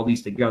you add all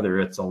these together,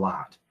 it's a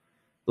lot.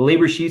 The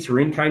labor sheets are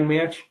in-kind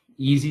match,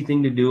 easy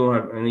thing to do.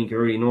 I think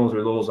everybody knows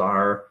where those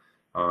are.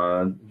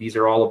 These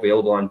are all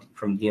available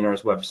from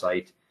DNR's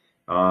website.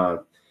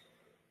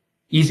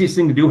 Easiest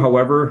thing to do,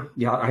 however,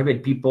 yeah, I've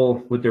had people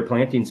with their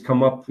plantings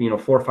come up, 4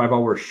 or 5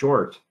 hours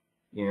short,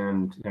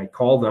 and I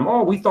called them.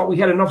 Oh, we thought we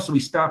had enough, so we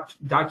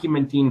stopped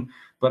documenting.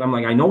 But I'm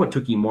like, I know it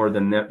took you more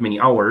than that many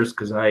hours,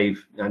 because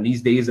on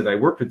these days that I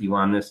worked with you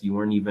on this, you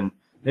weren't even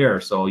there.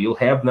 So you'll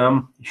have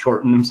them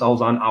shorten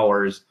themselves on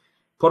hours,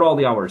 put all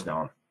the hours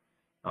down.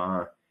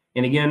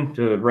 And again,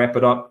 to wrap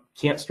it up,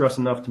 can't stress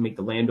enough to make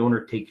the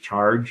landowner take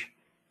charge,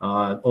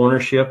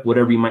 ownership,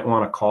 whatever you might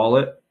want to call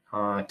it.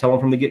 Tell them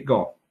from the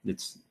get-go.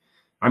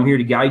 I'm here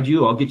to guide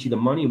you. I'll get you the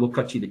money. We'll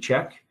cut you the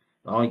check.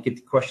 I'll get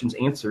the questions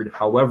answered.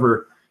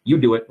 However you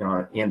do it.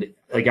 And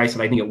like I said,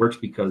 I think it works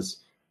because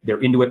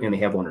they're into it and they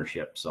have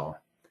ownership. So,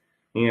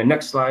 and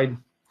next slide.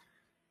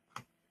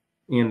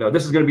 And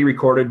this is going to be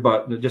recorded,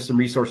 but just some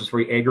resources for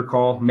you.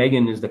 AgriCall.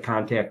 Megan is the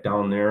contact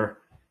down there.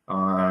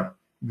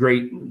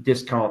 Great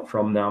discount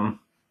from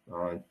them.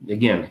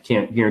 Again, I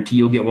can't guarantee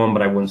you'll get one,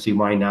 but I wouldn't see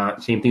why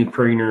not. Same thing with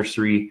Prairie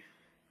Nursery.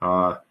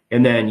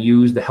 And then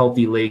use the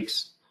Healthy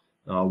Lakes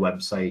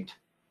website.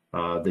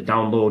 The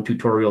download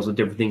tutorials and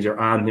different things are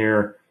on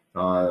there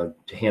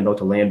to hand out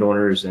to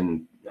landowners.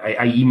 And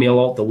I email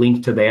out the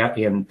link to that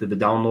and to the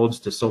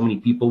downloads to so many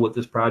people with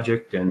this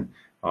project. And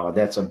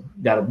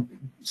that'll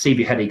save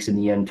you headaches in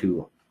the end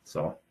too.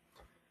 So,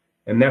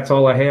 and that's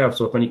all I have.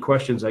 So if any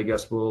questions, I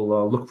guess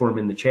we'll look for them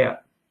in the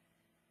chat.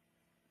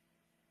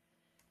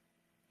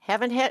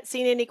 Haven't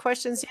seen any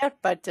questions yet,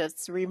 but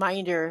it's a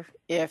reminder,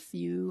 if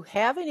you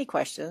have any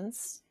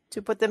questions,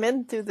 to put them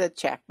into the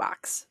chat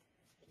box.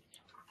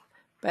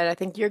 But I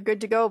think you're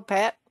good to go,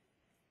 Pat.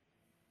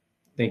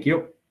 Thank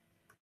you.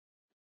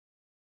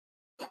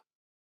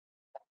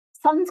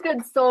 Sounds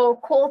good. So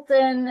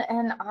Colton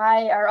and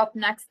I are up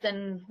next,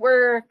 and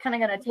we're kind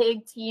of going to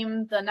tag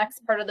team the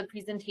next part of the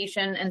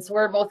presentation. And so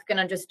we're both going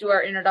to just do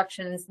our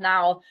introductions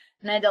now.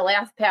 And I had to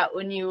laugh, Pat,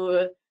 when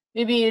you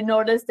maybe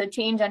noticed a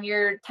change on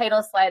your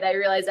title slide. I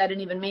realized I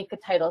didn't even make a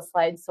title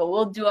slide. So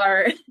we'll do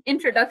our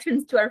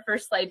introductions to our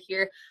first slide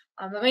here.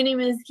 But my name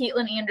is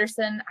Caitlin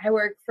Anderson. I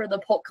work for the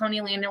Polk County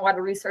Land and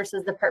Water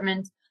Resources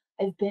Department.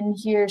 I've been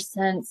here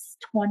since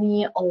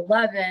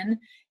 2011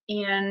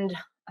 and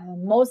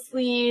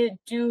mostly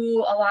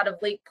do a lot of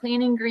lake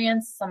planning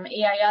grants, some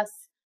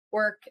AIS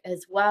work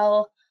as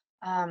well.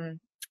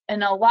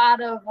 And a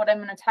lot of what I'm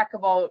going to talk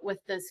about with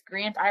this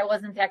grant, I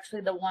wasn't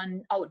actually the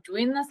one out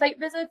doing the site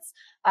visits.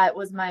 It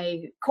was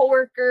my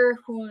coworker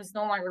who's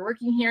no longer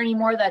working here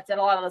anymore that did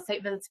a lot of the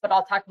site visits, but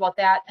I'll talk about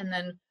that. And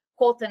then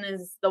Colton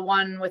is the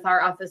one with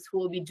our office who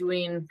will be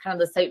doing kind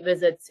of the site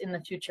visits in the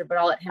future, but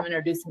I'll let him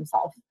introduce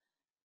himself.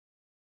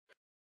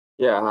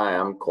 Yeah, hi,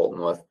 I'm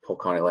Colton with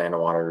Polk County Land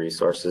and Water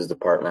Resources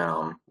Department.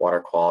 I'm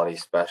water quality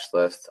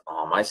specialist.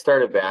 I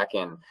started back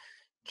in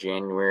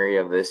January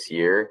of this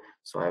year,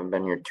 so I haven't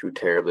been here too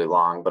terribly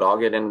long, but I'll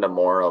get into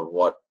more of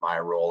what my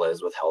role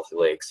is with Healthy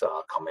Lakes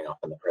coming up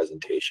in the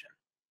presentation.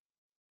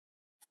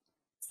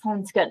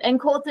 Sounds good. And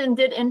Colton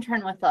did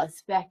intern with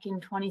us back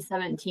in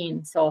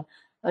 2017, so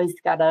I always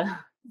gotta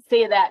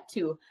say that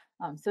too.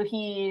 So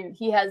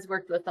he has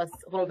worked with us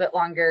a little bit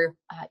longer,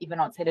 even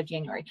outside of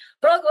January.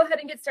 But I'll go ahead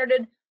and get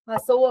started.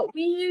 So what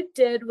we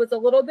did was a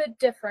little bit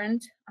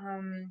different.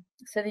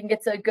 So I think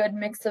it's a good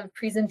mix of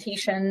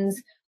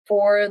presentations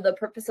for the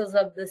purposes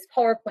of this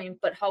PowerPoint,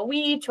 but how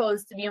we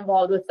chose to be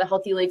involved with the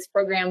Healthy Lakes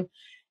program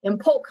in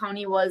Polk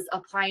County was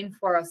applying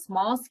for a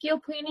small scale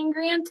planning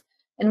grant.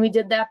 And we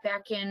did that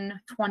back in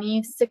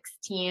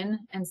 2016.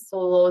 And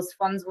so those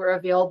funds were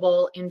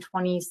available in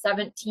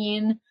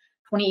 2017,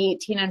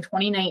 2018, and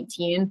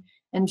 2019.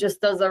 And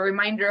just as a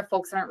reminder, if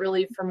folks aren't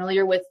really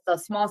familiar with the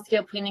small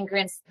scale planning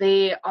grants,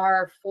 they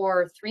are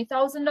for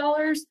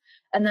 $3,000.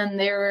 And then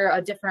they're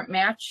a different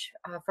match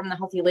from the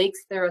Healthy Lakes.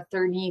 They're a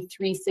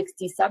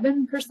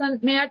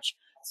 33.67% match.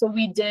 So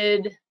we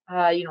did,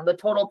 the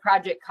total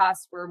project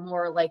costs were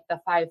more like the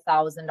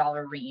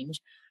 $5,000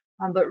 range.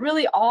 But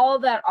really all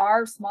that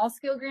our small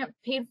scale grant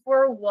paid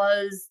for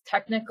was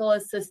technical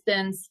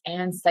assistance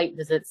and site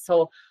visits.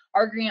 So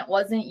our grant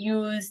wasn't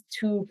used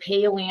to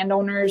pay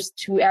landowners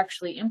to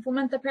actually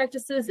implement the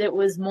practices. It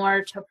was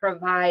more to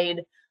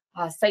provide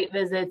site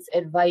visits,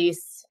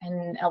 advice,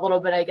 and a little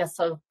bit, I guess,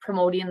 of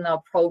promoting the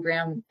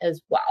program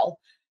as well.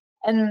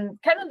 And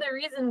kind of the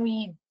reason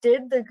we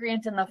did the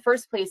grant in the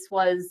first place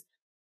was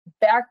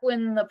back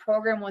when the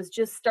program was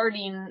just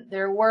starting,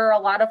 there were a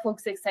lot of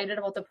folks excited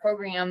about the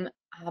program,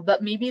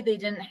 but maybe they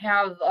didn't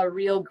have a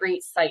real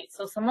great site.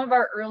 So some of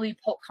our early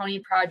Polk County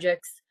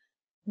projects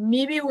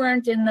maybe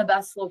weren't in the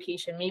best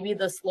location. Maybe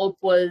the slope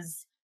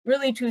was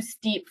really too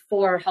steep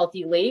for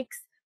Healthy Lakes.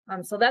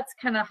 So that's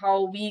kind of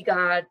how we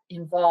got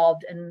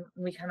involved, and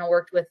we kind of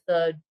worked with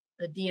the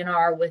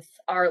DNR with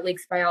our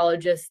lakes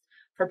biologist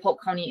for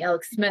Polk County,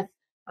 Alex Smith,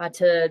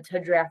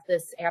 to draft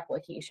this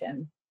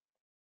application.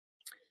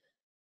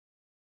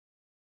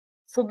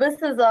 So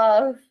this is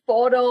a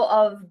photo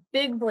of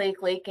Big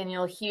Blake Lake, and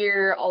you'll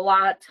hear a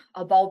lot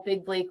about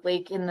Big Blake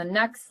Lake in the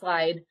next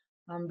slide.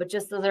 But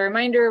just as a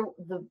reminder,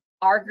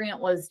 our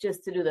grant was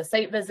just to do the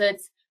site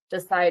visits,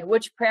 decide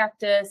which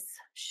practice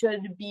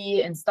should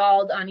be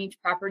installed on each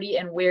property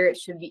and where it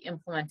should be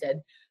implemented.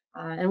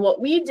 And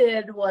what we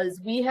did was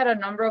we had a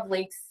number of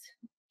lakes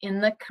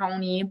in the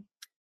county,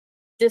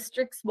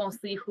 districts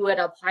mostly, who had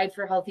applied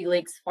for Healthy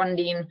Lakes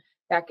funding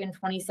back in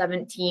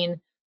 2017.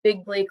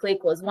 Big Blake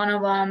Lake was one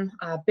of them.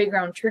 Big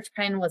Round Church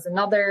Pine was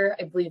another.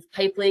 I believe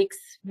Pipe Lakes,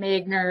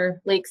 Magner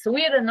Lake. So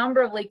we had a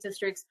number of lake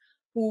districts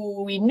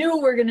who we knew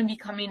were going to be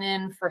coming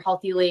in for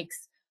Healthy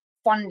Lakes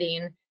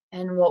funding.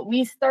 And what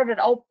we started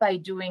out by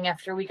doing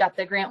after we got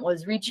the grant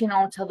was reaching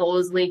out to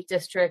those lake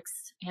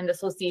districts and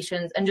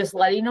associations and just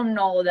letting them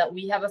know that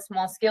we have a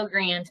small scale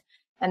grant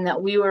and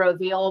that we were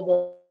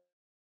available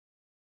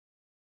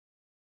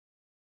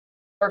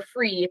for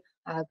free,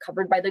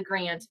 covered by the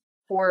grant,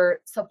 for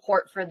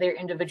support for their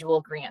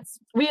individual grants.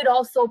 We had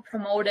also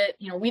promoted,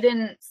 we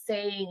didn't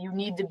say you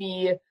need to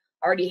be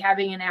already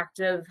having an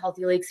active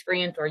Healthy Lakes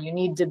grant or you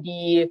need to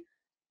be,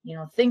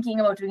 thinking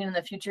about doing it in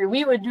the future.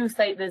 We would do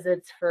site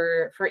visits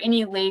for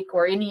any lake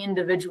or any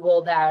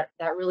individual that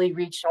really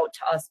reached out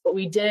to us. But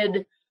we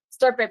did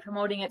start by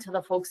promoting it to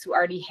the folks who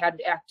already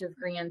had active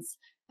grants.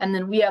 And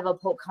then we have a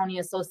Polk County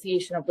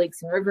Association of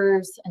Lakes and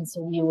Rivers. And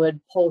so we would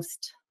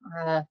post,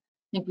 I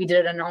think we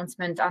did an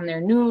announcement on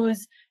their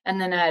news, and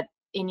then at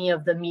any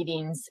of the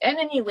meetings and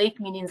any lake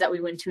meetings that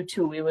we went to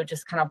too, we would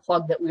just kind of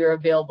plug that we were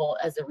available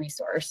as a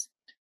resource.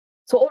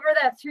 So over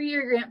that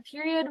 3-year grant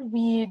period,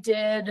 we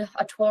did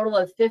a total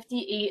of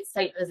 58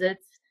 site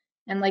visits.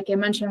 And like I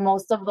mentioned,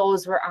 most of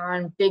those were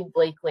on Big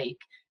Blake Lake.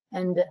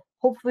 And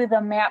hopefully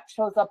the map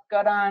shows up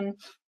good on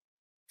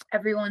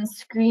everyone's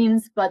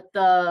screens, but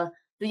the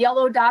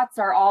yellow dots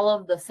are all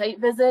of the site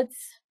visits,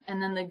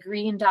 and then the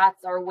green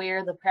dots are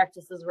where the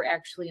practices were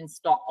actually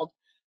installed.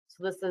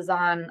 So this is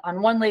on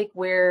one lake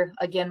where,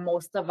 again,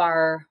 most of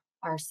our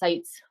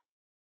sites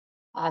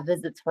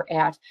visits were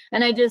at.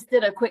 And I just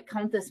did a quick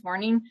count this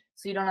morning,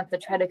 so you don't have to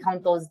try to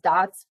count those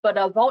dots, but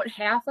about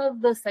half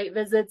of the site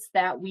visits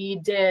that we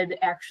did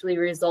actually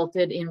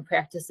resulted in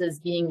practices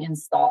being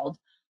installed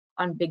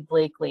on Big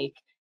Blake Lake.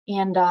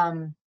 And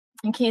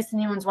in case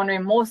anyone's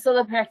wondering, most of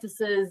the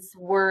practices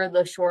were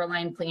the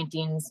shoreline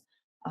plantings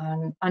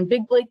on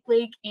Big Blake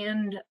Lake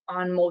and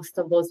on most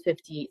of those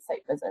 58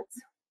 site visits.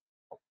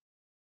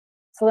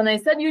 So then I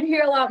said you'd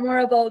hear a lot more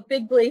about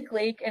Big Blake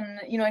Lake, and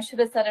I should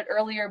have said it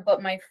earlier,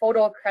 but my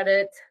photo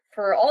credit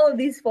for all of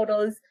these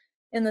photos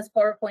in this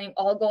PowerPoint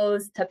all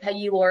goes to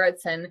Peggy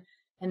Lauritsen.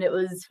 And it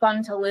was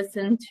fun to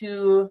listen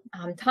to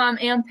Tom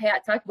and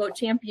Pat talk about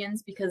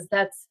champions, because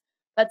that's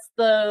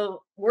the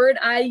word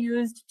I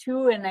used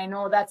too, and I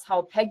know that's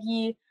how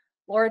Peggy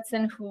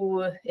Lauritsen,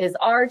 who is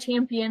our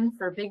champion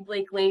for Big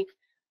Blake Lake,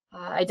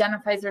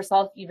 identifies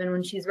herself. Even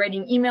when she's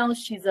writing emails,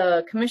 she's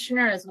a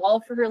commissioner as well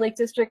for her lake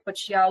district, but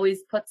she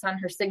always puts on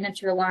her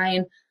signature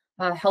line,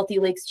 Healthy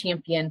Lakes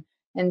Champion.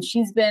 And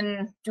she's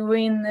been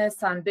doing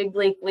this on Big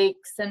Blake Lake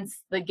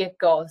since the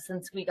get-go,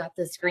 since we got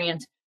this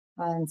grant.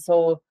 And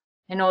so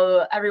I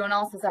know everyone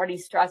else has already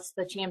stressed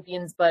the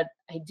champions, but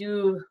I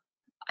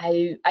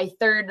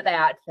third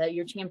that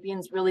your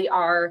champions really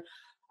are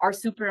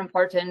super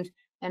important.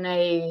 And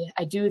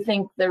I do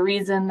think the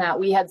reason that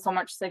we had so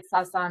much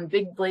success on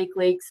Big Blake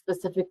Lake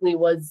specifically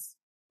was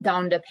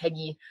down to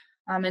Peggy.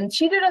 And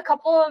she did a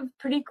couple of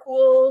pretty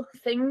cool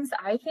things,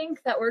 I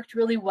think, that worked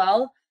really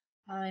well.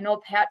 I know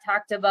Pat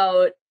talked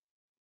about,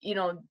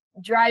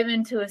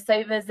 driving to a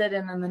site visit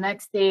and then the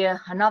next day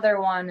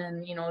another one,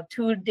 and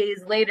 2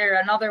 days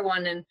later another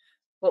one. And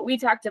what we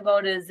talked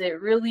about is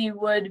it really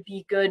would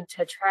be good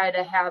to try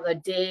to have a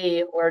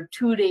day or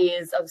 2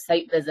 days of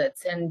site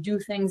visits and do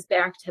things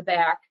back to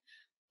back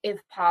if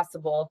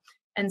possible.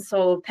 And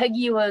so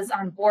Peggy was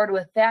on board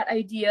with that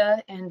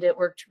idea, and it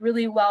worked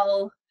really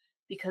well,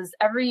 because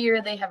every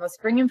year they have a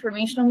spring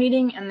informational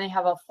meeting and they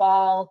have a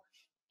fall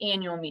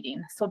annual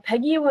meeting. So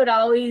Peggy would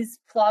always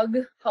plug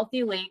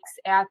Healthy Lakes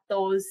at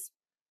those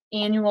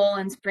annual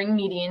and spring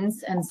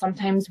meetings, and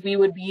sometimes we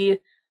would be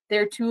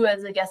there too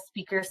as a guest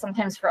speaker,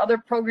 sometimes for other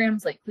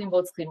programs like Clean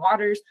Boats, Clean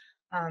Waters.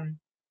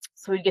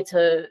 So we get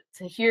to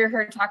hear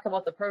her talk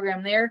about the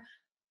program there.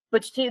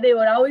 But they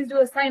would always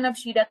do a sign-up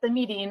sheet at the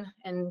meeting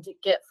and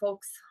get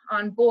folks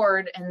on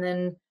board, and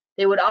then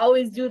they would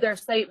always do their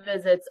site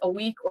visits a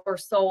week or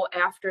so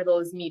after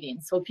those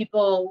meetings. So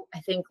people, I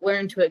think,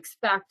 learn to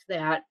expect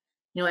that,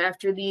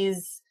 after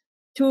these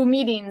 2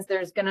 meetings,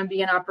 there's going to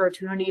be an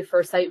opportunity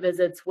for site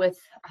visits with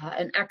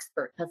an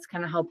expert. That's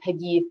kind of how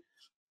Peggy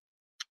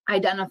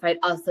identified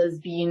us as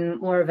being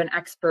more of an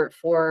expert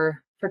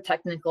for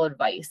technical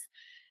advice.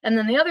 And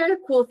then the other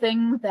cool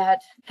thing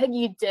that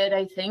Peggy did,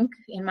 I think,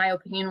 in my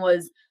opinion,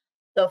 was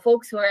the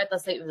folks who are at the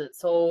site visit.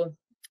 So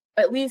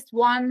at least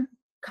one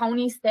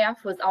county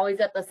staff was always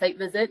at the site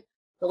visit,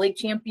 the lake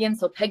champion.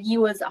 So Peggy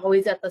was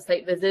always at the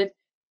site visit.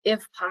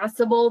 If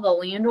possible, the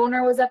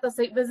landowner was at the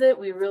site visit.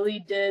 We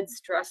really did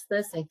stress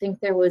this. I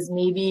think there was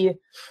maybe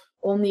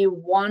only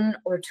 1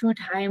 or 2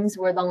 times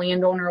where the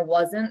landowner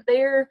wasn't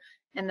there.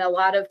 And a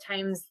lot of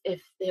times,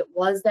 if it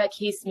was that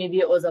case, maybe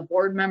it was a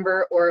board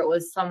member or it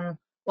was someone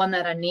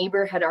that a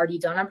neighbor had already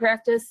done a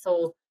practice.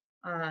 So,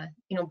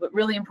 but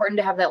really important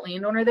to have that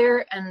landowner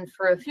there. And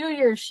for a few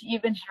years, she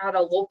even had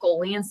a local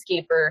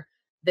landscaper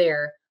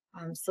there.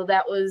 So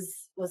that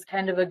was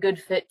kind of a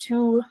good fit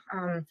too.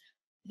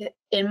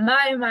 In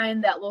my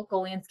mind, that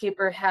local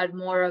landscaper had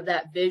more of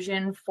that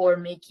vision for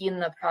making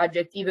the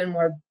project even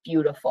more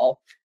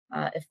beautiful,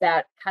 if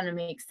that kind of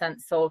makes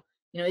sense. So,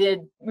 he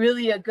had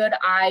really a good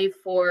eye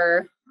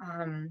for,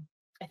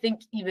 I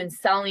think, even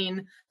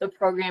selling the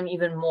program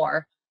even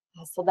more.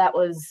 So that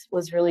was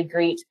really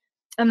great.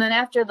 And then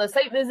after the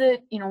site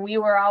visit, we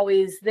were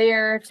always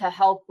there to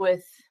help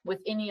with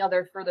any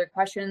other further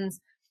questions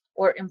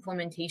or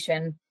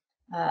implementation.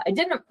 I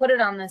didn't put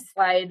it on this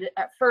slide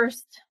at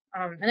first,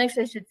 and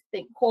actually I should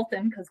thank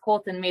Colton, because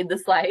Colton made the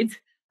slides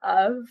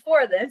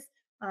for this.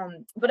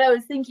 But I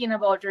was thinking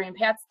about, during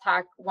Pat's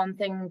talk, one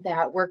thing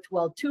that worked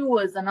well too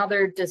was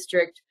another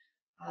district,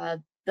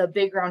 the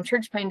Big Round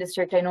Church Pine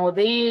district. I know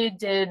they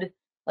did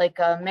like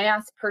a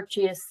mass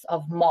purchase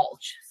of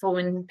mulch. So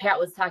when Pat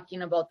was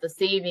talking about the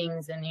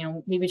savings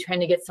and maybe trying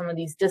to get some of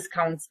these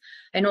discounts,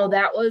 I know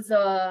that was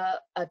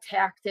a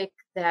tactic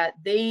that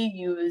they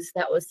used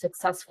that was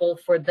successful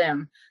for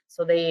them.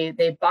 So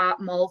they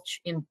bought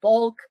mulch in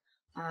bulk,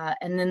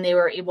 and then they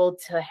were able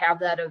to have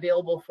that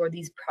available for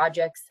these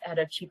projects at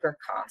a cheaper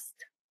cost.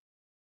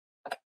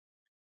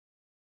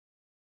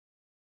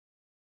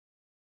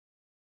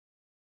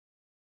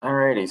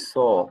 Alrighty,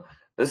 so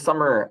this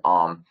summer,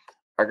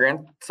 our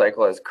grant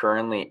cycle has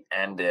currently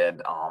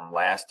ended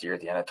last year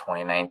at the end of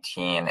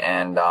 2019,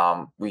 and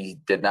we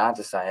did not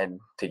decide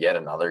to get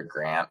another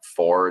grant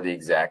for the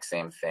exact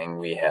same thing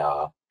we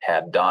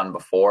had done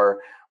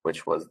before,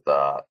 which was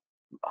the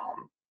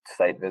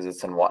site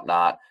visits and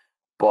whatnot.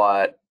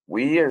 But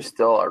we are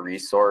still a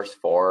resource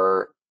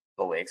for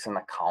the lakes in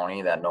the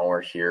county that know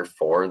we're here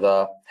for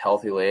the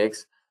healthy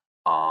lakes.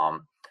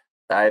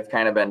 I've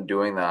kind of been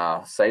doing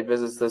the site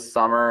visits this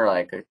summer.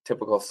 Like a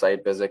typical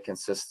site visit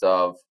consists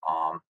of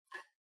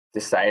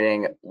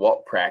deciding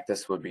what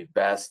practice would be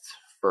best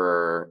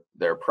for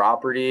their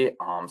property.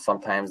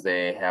 Sometimes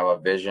they have a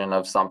vision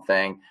of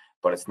something,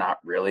 but it's not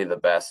really the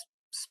best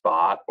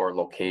spot or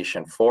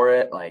location for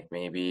it. Like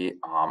maybe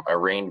a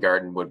rain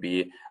garden would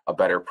be a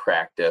better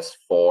practice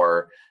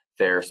for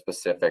their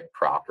specific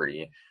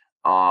property.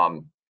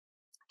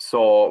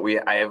 So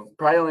I have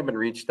probably only been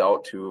reached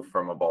out to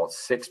from about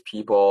 6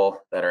 people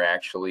that are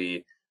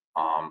actually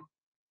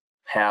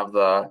have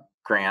the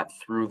grant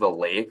through the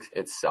lake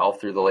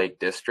itself, through the Lake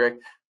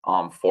District,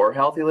 for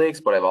healthy lakes.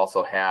 But I've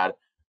also had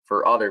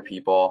for other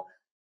people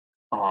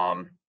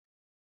that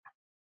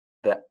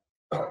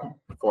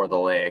for the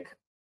lake,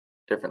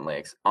 different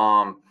lakes.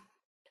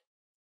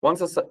 Once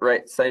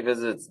the site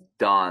visit's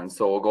done,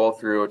 so we'll go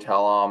through,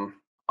 tell them,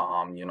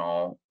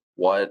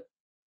 what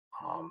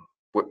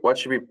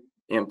should be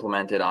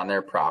implemented on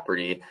their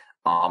property.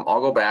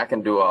 I'll go back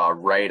and do a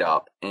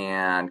write-up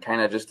and kind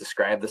of just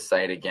describe the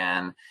site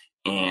again,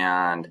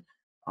 and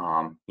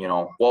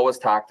what was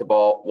talked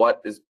about,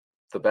 what is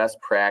the best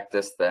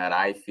practice that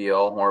I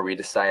feel or we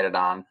decided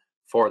on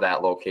for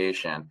that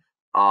location.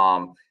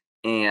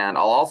 And I'll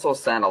also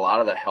send a lot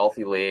of the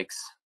healthy lakes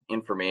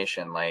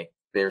information, like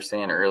they were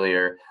saying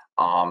earlier.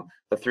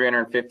 The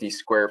 350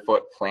 square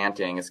foot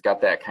planting, it's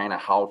got that kind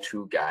of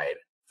how-to guide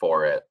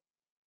for it,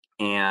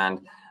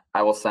 and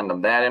I will send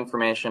them that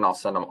information. I'll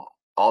send them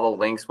all the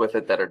links with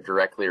it that are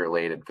directly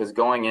related, because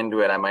going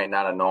into it, I might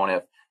not have known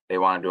if they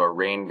want to do a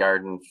rain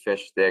garden,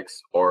 fish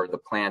sticks, or the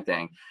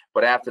planting.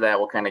 But after that,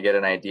 we'll kind of get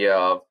an idea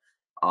of,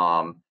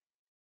 all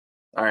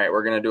right,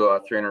 we're going to do a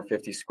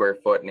 350 square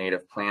foot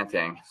native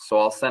planting. So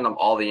I'll send them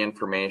all the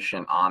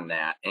information on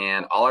that,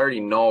 and I'll already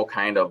know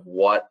kind of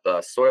what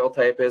the soil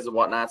type is and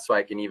whatnot, so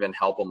I can even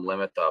help them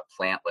limit the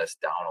plant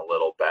list down a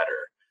little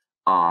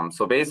better.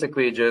 So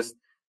basically just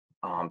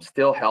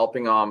still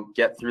helping them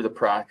get through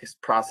the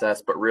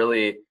process, but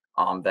really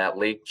that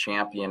lake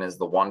champion is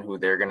the one who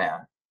they're going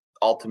to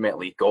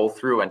ultimately go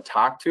through and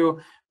talk to.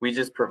 We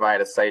just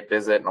provide a site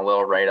visit and a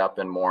little write-up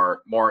and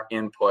more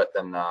input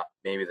than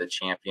maybe the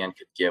champion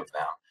could give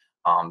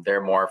them.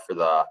 They're more for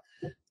the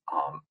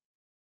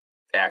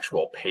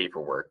actual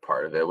paperwork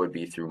part of it, would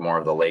be through more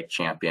of the lake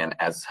champion,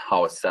 as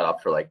how it's set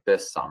up for like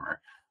this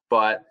summer.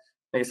 But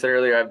like I said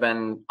earlier, I've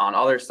been on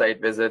other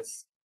site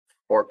visits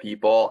for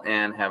people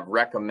and have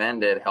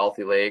recommended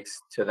healthy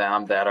lakes to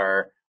them that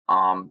are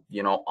on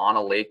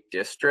a lake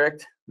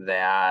district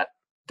that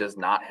does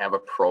not have a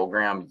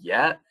program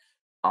yet.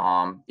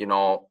 I'll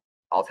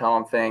tell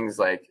them things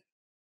like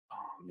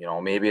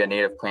maybe a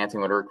native planting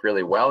would work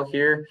really well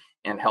here,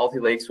 and healthy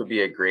lakes would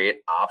be a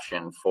great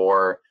option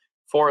for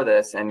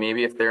this. And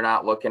maybe if they're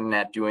not looking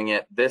at doing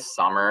it this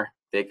summer,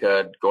 they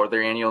could go to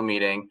their annual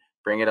meeting,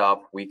 bring it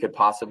up. We could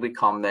possibly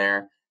come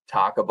there,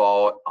 talk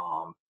about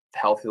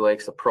Healthy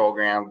Lakes, the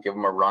program, give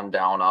them a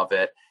rundown of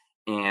it,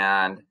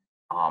 and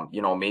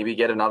maybe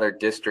get another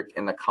district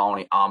in the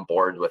county on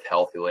board with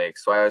Healthy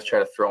Lakes. So I always try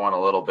to throw in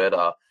a little bit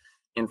of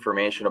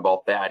information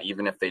about that,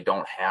 even if they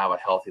don't have a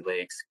Healthy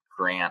Lakes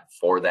grant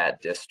for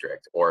that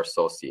district or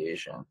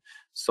association.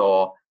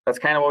 So that's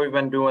kind of what we've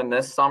been doing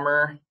this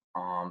summer.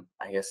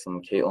 I guess,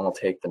 and Caitlin will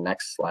take the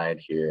next slide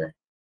here.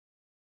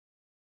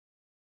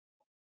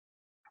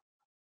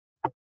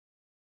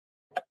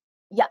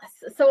 Yes,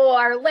 so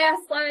our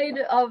last slide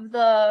of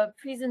the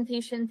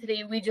presentation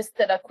today, we just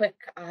did a quick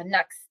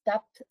next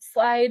step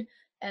slide.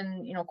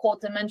 And,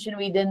 Colton mentioned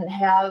we didn't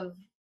have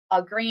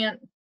a grant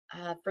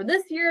for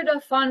this year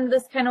to fund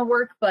this kind of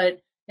work, but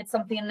it's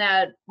something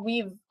that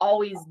we've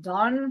always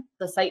done,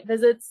 the site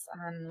visits.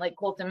 Like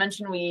Colton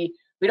mentioned, we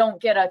don't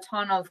get a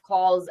ton of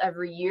calls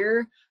every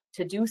year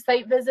to do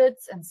site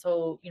visits. And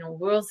so,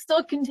 we'll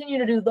still continue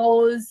to do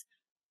those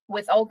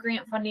without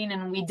grant funding,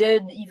 and we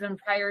did even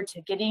prior to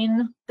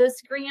getting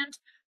this grant.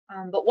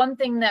 But one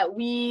thing that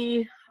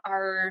we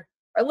are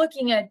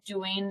looking at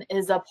doing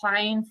is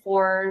applying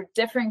for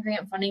different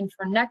grant funding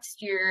for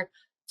next year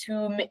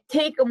to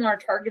take a more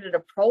targeted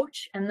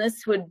approach. And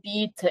this would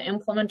be to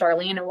implement our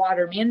land and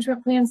water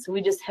management plan. So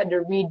we just had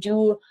to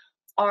redo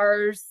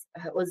ours.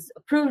 It was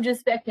approved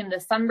just back in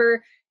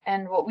December.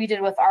 And what we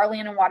did with our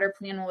land and water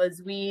plan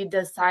was we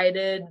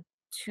decided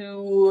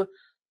to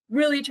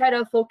really try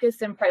to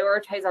focus and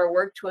prioritize our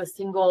work to a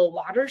single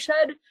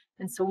watershed.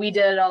 And so we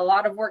did a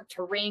lot of work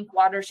to rank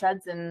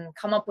watersheds and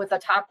come up with a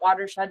top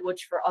watershed,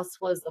 which for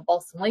us was the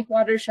Balsam Lake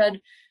watershed.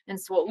 And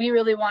so what we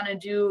really want to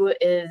do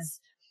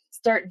is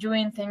start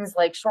doing things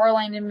like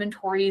shoreline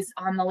inventories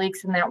on the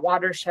lakes in that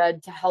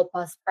watershed to help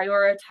us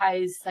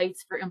prioritize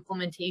sites for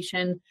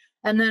implementation,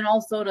 and then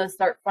also to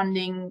start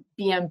funding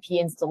BMP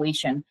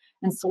installation.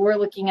 And so we're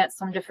looking at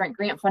some different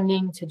grant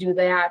funding to do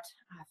that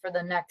for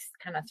the next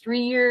kind of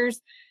 3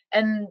 years.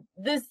 And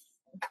this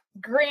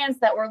grants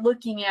that we're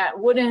looking at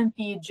wouldn't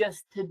be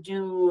just to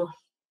do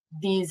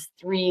these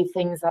 3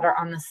 things that are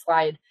on the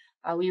slide.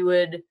 We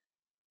would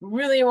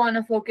really want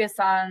to focus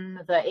on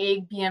the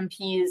ag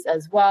BMPs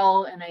as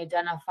well, and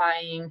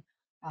identifying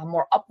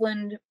more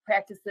upland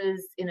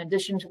practices in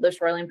addition to the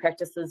shoreline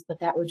practices, but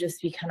that would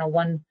just be kind of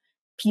one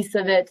piece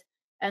of it.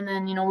 And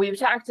then, we've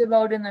talked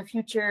about in the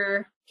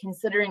future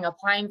considering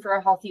applying for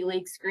a Healthy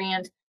Lakes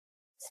grant,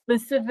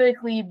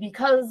 specifically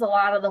because a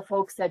lot of the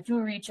folks that do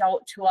reach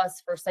out to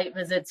us for site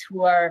visits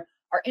who are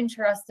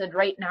interested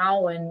right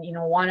now and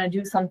want to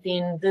do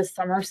something this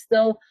summer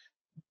still,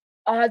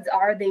 odds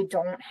are they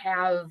don't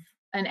have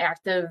an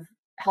active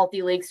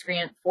Healthy Lakes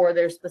grant for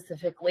their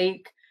specific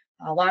lake.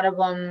 A lot of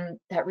them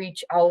that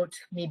reach out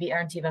maybe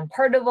aren't even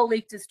part of a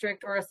lake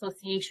district or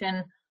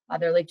association.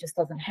 Their lake just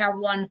doesn't have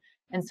one.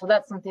 And so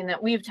that's something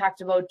that we've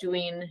talked about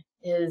doing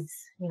is,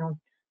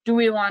 do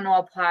we want to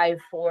apply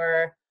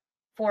for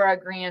a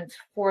grant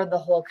for the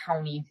whole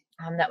county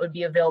that would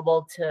be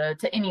available to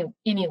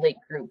any lake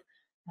group.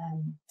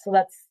 So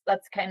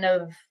that's kind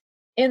of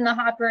in the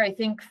hopper. I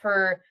think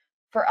for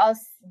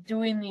us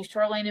doing these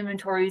shoreline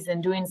inventories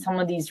and doing some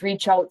of these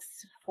reach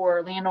outs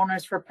for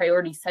landowners for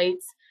priority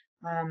sites,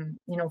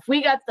 if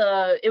we got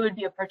it would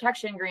be a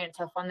protection grant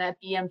to fund that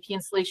BMP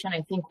installation.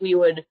 I think we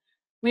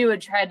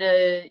would try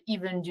to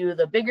even do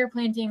the bigger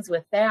plantings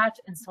with that.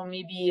 And so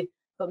maybe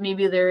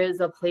there is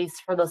a place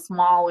for the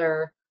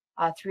smaller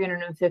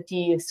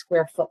 350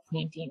 square foot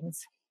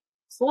plantings.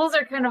 So those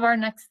are kind of our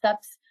next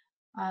steps.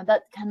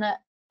 That kind of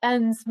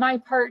ends my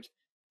part.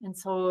 And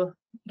so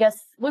I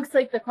guess looks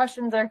like the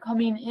questions are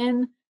coming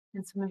in.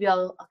 And so maybe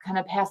I'll kind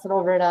of pass it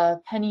over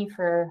to Penny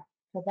for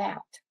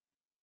that.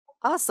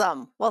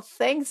 Awesome. Well,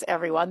 thanks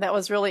everyone. That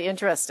was really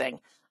interesting.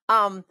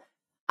 I'm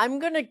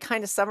going to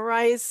kind of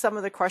summarize some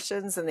of the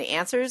questions and the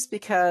answers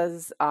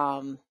because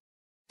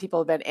people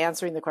have been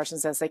answering the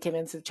questions as they came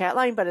into the chat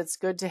line, but it's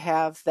good to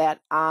have that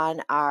on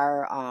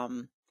our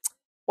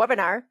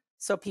webinar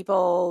so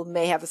people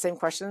may have the same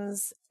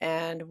questions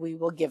and we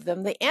will give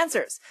them the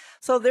answers.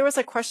 So there was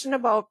a question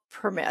about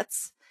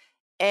permits,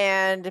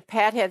 and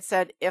Pat had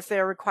said if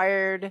they're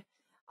required,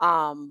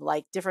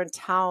 like different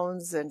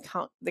towns and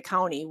the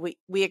county,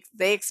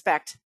 they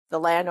expect the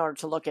landowner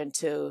to look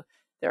into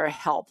their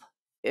help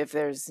if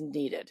there's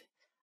needed.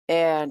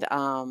 And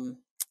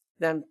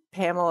then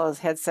Pamela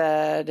had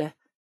said,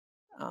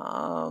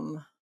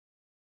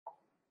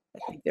 I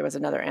think there was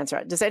another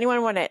answer. Does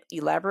anyone want to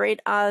elaborate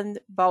on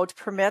about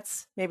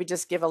permits? Maybe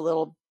just give a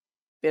little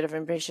bit of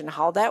information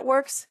how that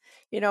works,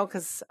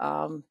 because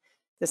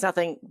there's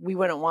nothing, we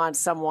wouldn't want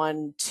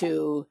someone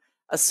to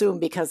assume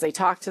because they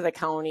talk to the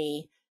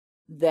county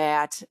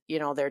that,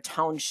 their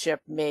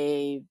township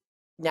may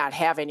not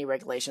have any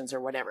regulations or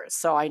whatever.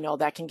 So I know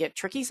that can get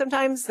tricky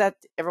sometimes, that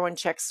everyone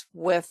checks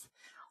with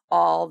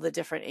all the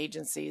different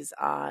agencies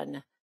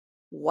on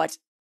what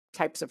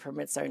types of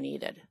permits are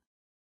needed.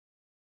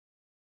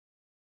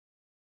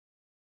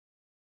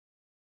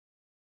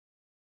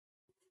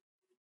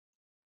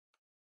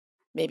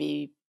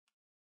 Maybe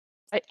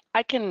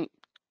I can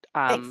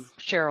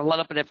share a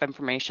little bit of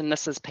information.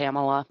 This is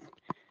Pamela.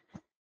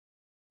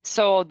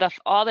 So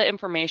all the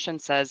information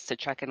says to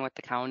check in with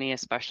the county,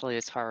 especially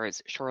as far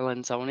as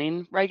shoreline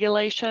zoning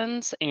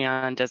regulations.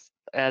 And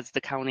as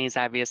the counties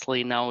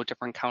obviously know,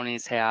 different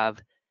counties have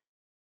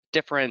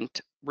different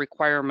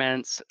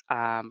requirements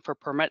for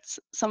permits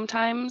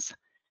sometimes.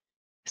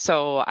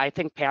 So I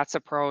think Pat's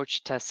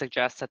approach to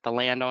suggest that the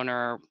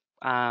landowner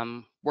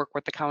work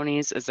with the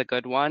counties is a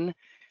good one.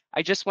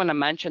 I just want to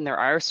mention there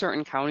are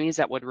certain counties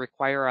that would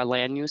require a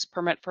land use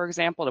permit, for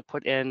example, to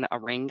put in a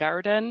rain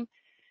garden.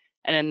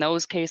 And in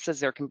those cases,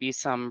 there can be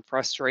some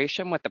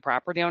frustration with the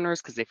property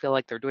owners because they feel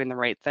like they're doing the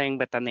right thing,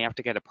 but then they have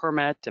to get a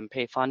permit and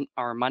pay fund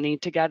or money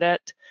to get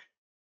it.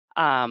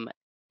 And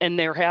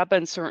there have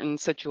been certain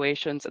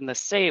situations in the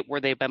state where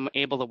they've been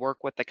able to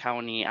work with the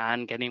county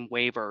on getting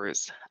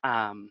waivers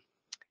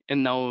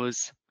in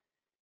those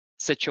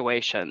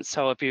situations.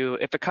 So if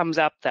it comes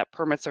up that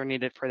permits are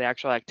needed for the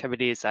actual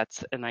activities,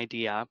 that's an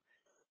idea.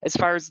 As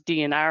far as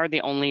DNR,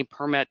 the only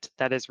permit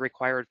that is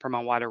required from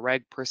a water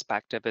reg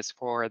perspective is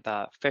for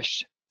the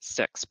fish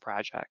sticks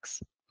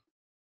projects.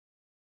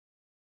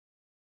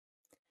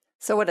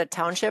 So would a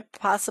township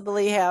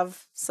possibly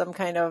have some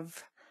kind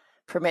of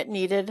permit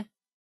needed?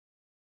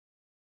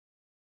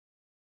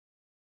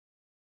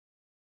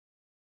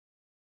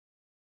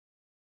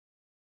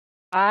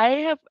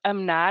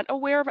 am not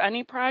aware of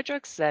any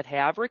projects that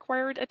have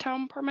required a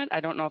town permit. I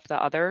don't know if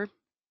the other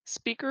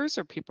speakers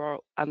or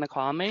people on the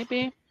call may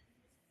be.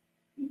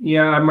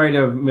 Yeah, I might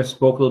have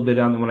misspoke a little bit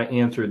on when I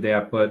answered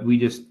that, but we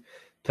just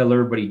tell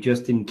everybody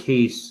just in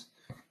case,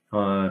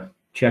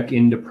 check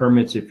into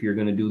permits if you're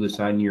going to do this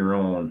on your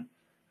own.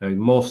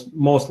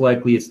 Most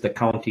likely it's the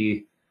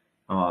county.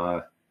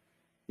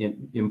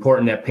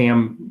 Important that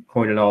Pam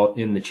pointed out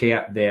in the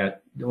chat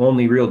that the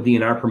only real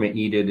DNR permit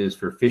needed is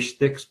for fish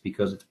sticks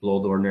because it's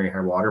below the ordinary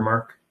high water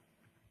mark.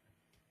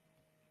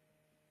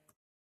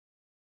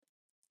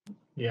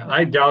 Yeah,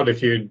 I doubt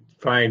if you'd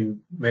find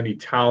many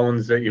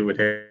towns that you would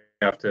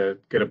have to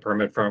get a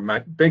permit from.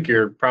 I think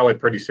you're probably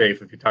pretty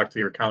safe if you talk to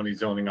your county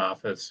zoning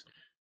office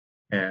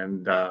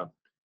and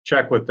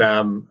check with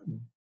them.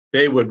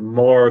 They would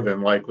more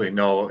than likely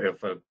know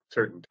if a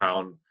certain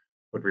town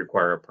would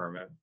require a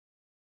permit.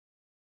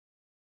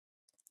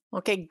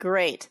 Okay,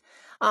 great.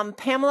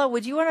 Pamela,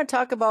 would you want to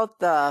talk about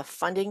the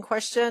funding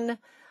question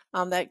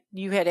that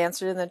you had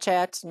answered in the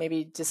chat?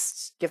 Maybe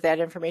just give that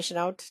information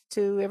out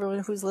to everyone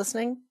who's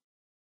listening.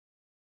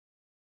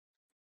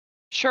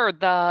 Sure.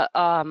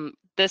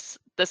 This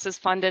is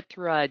funded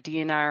through a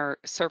DNR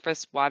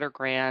surface water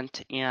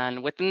grant,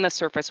 and within the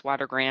surface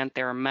water grant,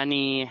 there are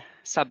many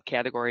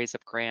subcategories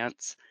of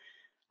grants.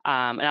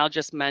 And I'll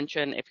just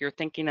mention, if you're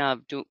thinking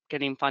of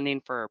getting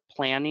funding for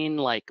planning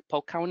like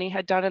Polk County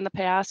had done in the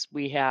past,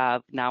 we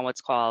have now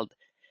what's called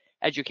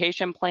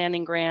education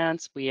planning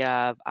grants. We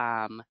have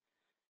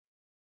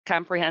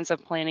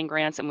comprehensive planning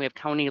grants, and we have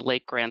county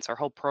lake grants. Our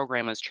whole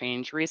program has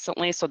changed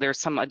recently, so there's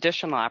some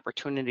additional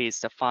opportunities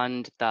to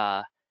fund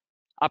the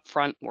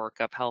upfront work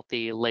of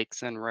healthy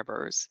lakes and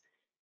rivers.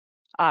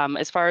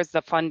 As far as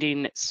the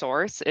funding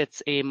source,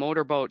 it's a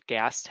motorboat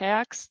gas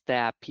tax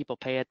that people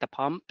pay at the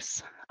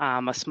pumps.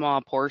 A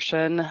small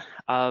portion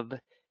of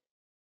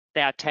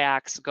that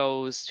tax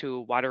goes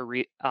to water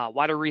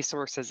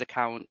resources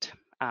account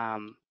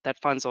that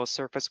funds those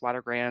surface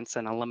water grants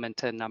in a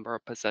limited number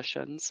of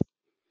positions.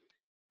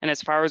 And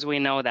as far as we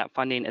know, that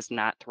funding is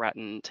not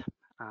threatened.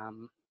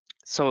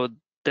 So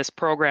this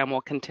program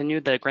will continue.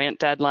 The grant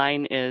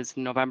deadline is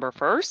November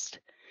 1st.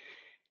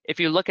 If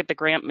you look at the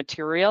grant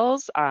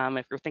materials,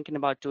 if you're thinking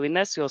about doing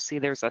this, you'll see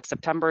there's a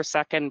September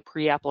 2nd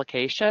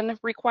pre-application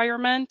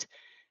requirement.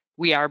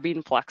 We are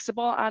being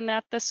flexible on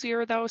that this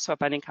year, though. So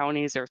if any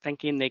counties are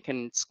thinking they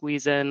can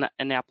squeeze in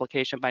an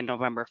application by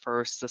November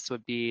 1st, this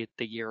would be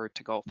the year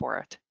to go for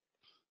it.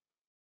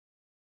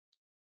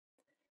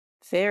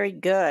 Very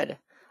good.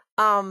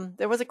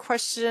 There was a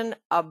question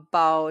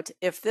about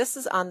if this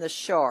is on the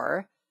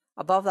shore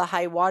above the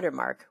high water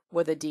mark,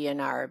 would the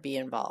DNR be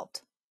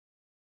involved?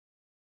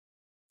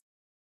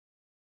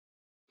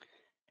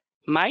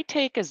 My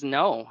take is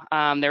no.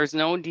 There's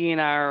no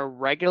DNR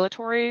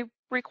regulatory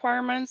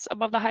requirements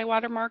above the high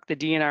water mark. The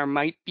DNR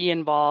might be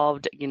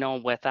involved,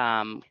 with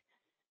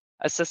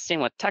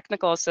assisting with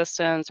technical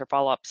assistance or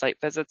follow-up site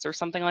visits or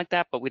something like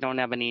that, but we don't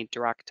have any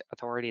direct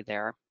authority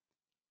there.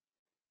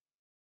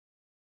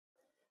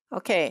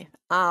 Okay,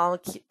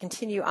 I'll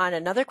continue on.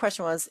 Another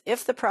question was,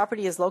 if the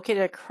property is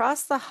located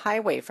across the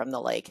highway from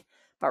the lake,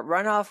 but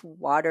runoff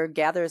water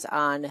gathers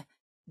on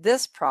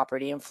this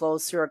property and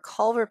flows through a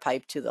culvert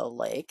pipe to the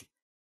lake,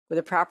 would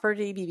the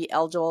property be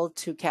eligible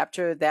to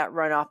capture that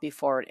runoff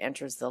before it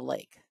enters the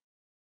lake?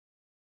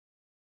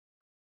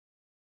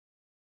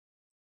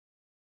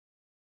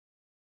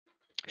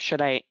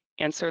 Should I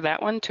answer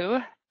that one too?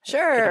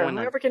 Sure,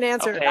 whoever can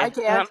answer it. Okay. I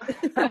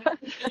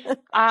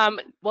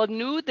can't. Well,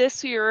 new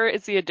this year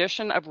is the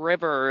addition of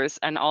rivers,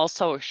 and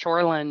also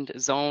shoreland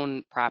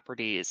zone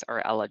properties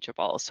are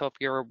eligible. So if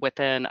you're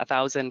within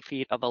 1,000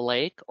 feet of a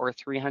lake or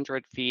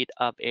 300 feet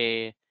of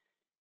a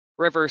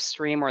river,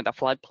 stream, or the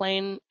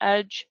floodplain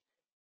edge,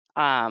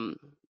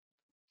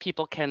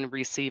 people can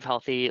receive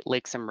Healthy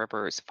Lakes and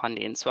Rivers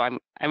funding. So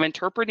I'm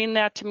interpreting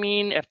that to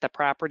mean if the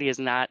property is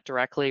not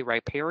directly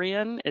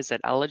riparian, is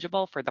it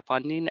eligible for the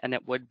funding? And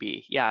it would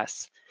be,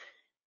 yes.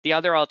 The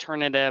other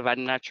alternative,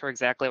 I'm not sure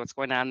exactly what's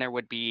going on there,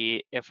 would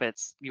be if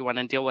it's you want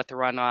to deal with the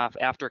runoff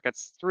after it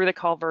gets through the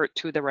culvert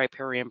to the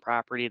riparian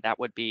property, that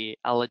would be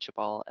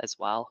eligible as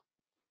well.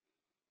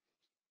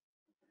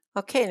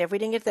 Okay, and if we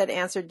didn't get that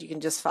answered, you can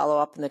just follow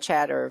up in the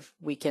chat, or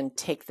we can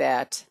take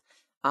that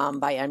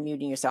by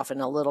unmuting yourself in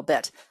a little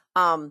bit.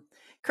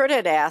 Kurt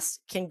had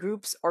asked, can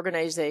groups,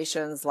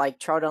 organizations like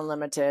Trout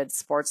Unlimited,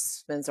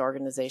 sportsmen's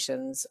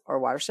organizations, or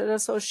watershed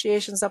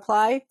associations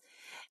apply?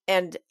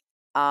 And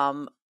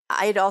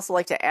I'd also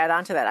like to add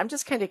on to that. I'm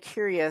just kind of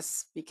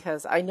curious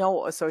because I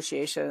know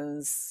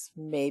associations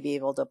may be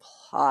able to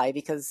apply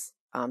because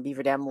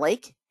Beaver Dam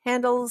Lake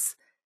handles,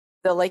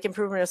 the Lake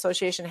Improvement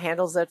Association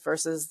handles it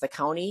versus the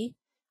county.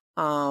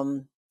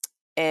 And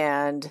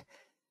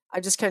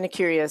I'm just kind of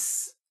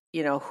curious,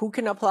 who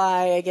can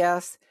apply, I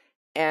guess.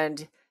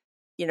 And,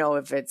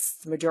 if it's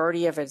the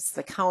majority, if it's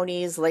the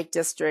counties, lake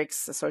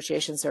districts,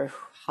 associations, or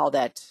how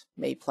that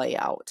may play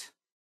out.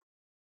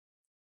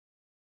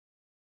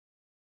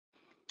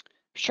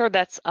 Sure,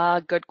 that's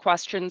a good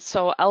question.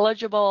 So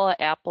eligible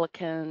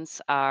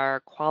applicants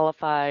are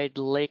qualified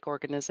lake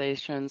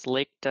organizations,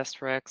 lake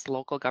districts,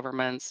 local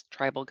governments,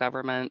 tribal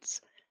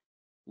governments,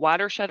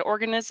 watershed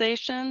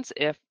organizations,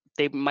 if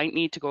they might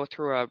need to go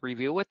through a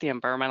review with the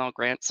environmental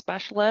grant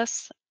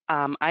specialists.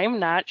 I am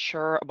not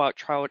sure about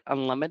Trout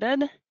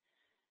Unlimited.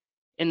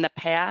 In the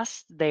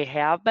past, they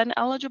have been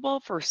eligible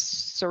for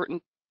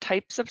certain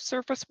types of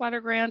surface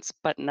water grants,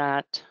 but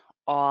not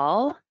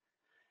all.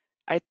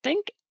 I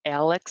think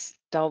Alex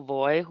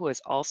Delvoye, who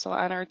is also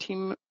on our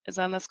team, is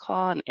on this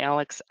call. And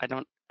Alex, I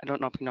don't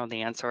know if you know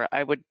the answer.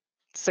 I would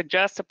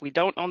suggest if we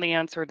don't know the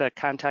answer to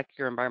contact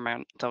your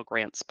environmental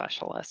grant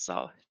specialist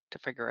to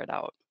figure it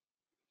out.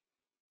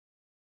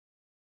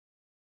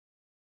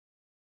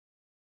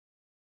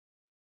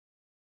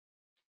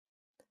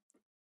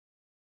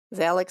 Is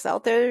Alex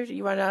out there?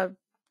 You want to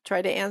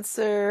try to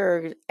answer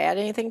or add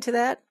anything to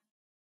that?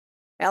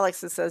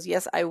 Alex says,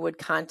 yes, I would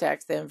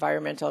contact the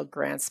environmental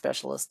grant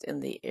specialist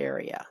in the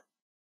area.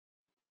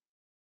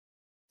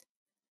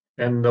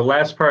 And the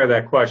last part of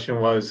that question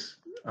was,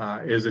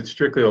 is it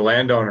strictly the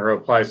landowner who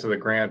applies to the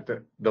grant?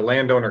 The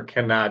landowner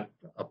cannot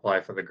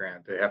apply for the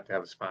grant. They have to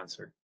have a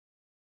sponsor.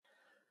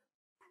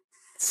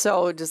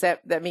 So does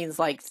that means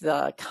like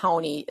the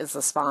county is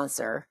the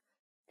sponsor,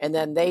 and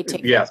then they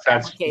take Yes, the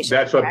that's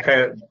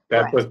application.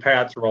 what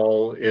Pat's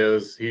role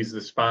is. He's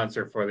the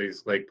sponsor for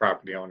these lake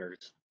property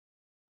owners.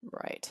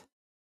 Right.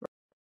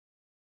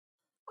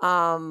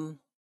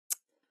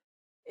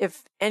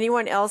 If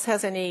anyone else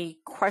has any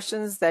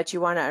questions that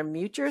you want to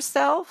unmute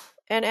yourself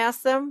and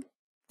ask them,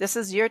 this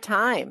is your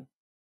time.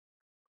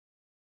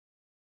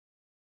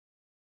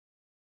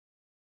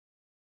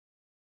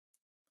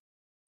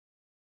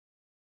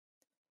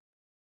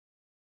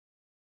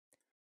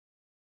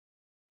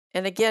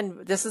 And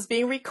again, this is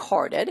being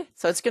recorded,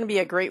 so it's going to be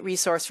a great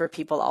resource for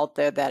people out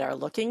there that are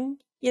looking,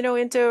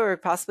 into or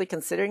possibly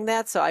considering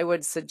that. So I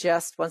would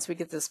suggest once we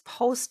get this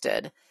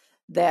posted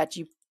that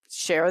you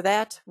share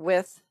that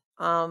with,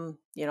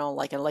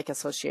 like a lake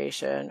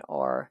association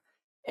or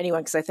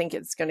anyone, because I think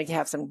it's going to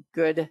have some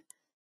good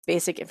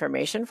basic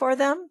information for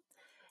them.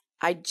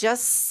 I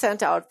just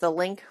sent out the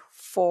link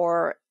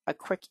for a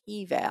quick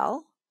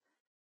eval,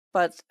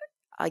 but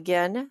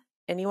again,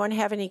 anyone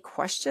have any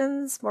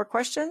questions, more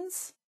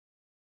questions?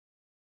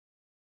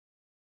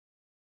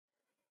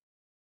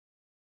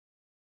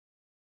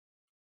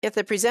 If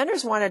the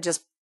presenters want to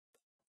just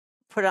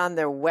put on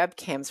their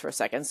webcams for a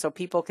second so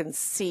people can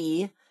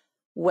see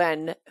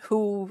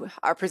who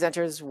our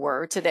presenters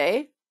were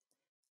today,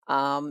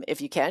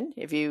 if you can.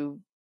 If you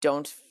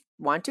don't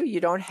want to,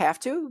 you don't have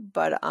to,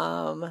 but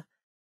and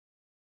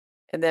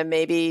then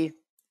maybe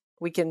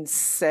we can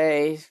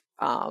say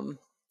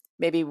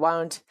maybe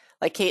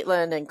like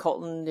Caitlin and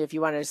Colton, if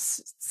you want to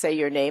say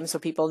your name so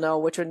people know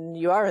which one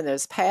you are. And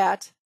there's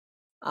Pat.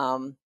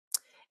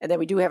 And then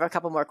we do have a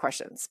couple more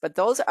questions, but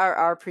those are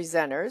our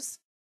presenters.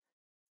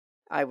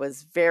 I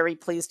was very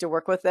pleased to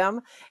work with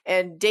them.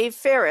 And Dave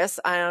Ferris,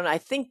 I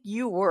think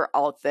you were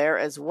out there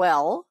as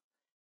well.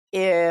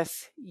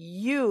 If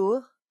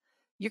you're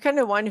kind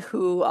of one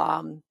who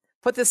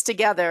put this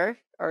together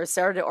or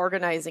started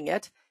organizing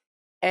it,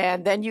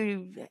 and then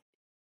you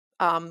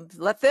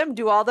let them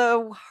do all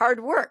the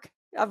hard work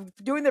of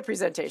doing the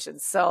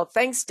presentations. So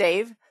thanks,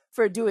 Dave,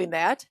 for doing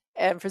that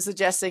and for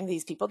suggesting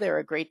these people. They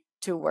were great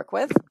to work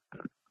with.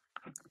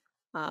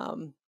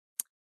 I'm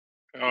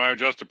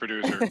just a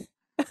producer.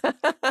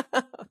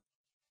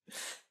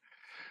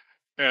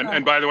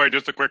 And by the way,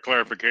 just a quick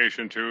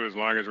clarification too, as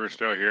long as we're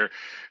still here,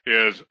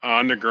 is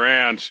on the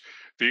grants,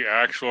 the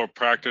actual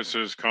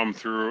practices come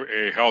through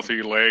a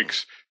Healthy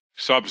Lakes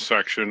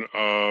subsection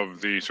of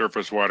the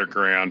surface water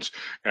grants.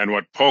 And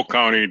what Polk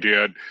County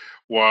did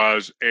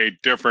was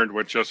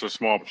with just a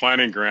small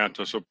planning grant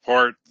to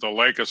support the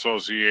Lake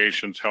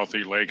Association's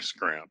Healthy Lakes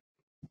grant.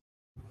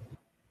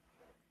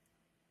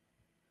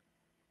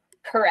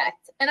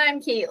 Correct. And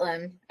I'm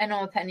Caitlin. I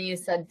know Penny, you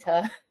said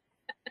to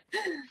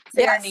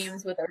say our Yes.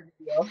 names with our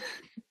video.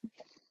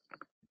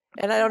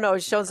 And I don't know,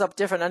 it shows up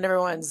different on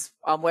everyone's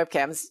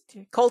webcams.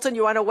 Colton,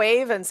 you want to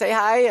wave and say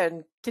hi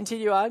and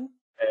continue on?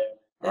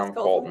 That's I'm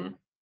Colton.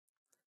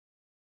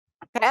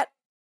 Pat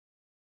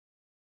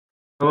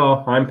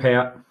Hello, I'm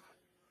Pat.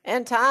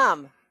 and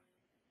Tom.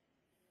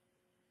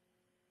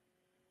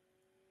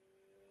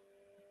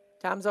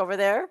 Tom's over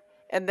there.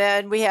 And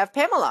then we have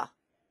Pamela,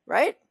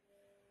 right?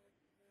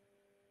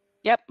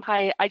 Yep.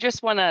 Hi. I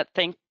just want to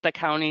thank the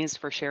counties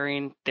for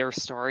sharing their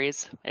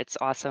stories. It's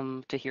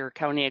awesome to hear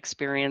county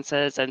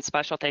experiences, and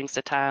special thanks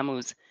to Tom,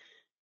 who's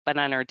been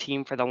on our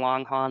team for the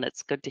long haul. And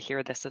it's good to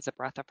hear this as a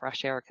breath of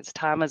fresh air, because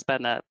Tom has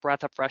been a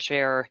breath of fresh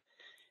air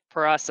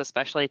for us,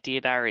 especially at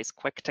DNR. He's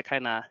quick to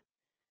kind of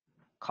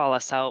call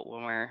us out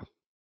when we're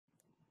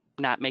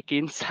not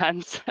making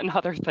sense and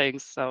other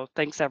things. So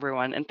thanks,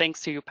 everyone. And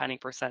thanks to you, Penny,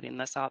 for setting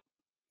this up.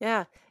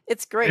 Yeah,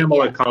 it's great.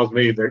 Pamela calls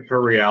me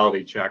her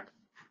reality check.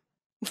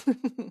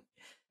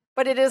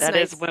 But it is That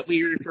nice is what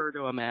we refer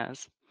to him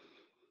as.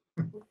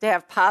 to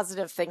have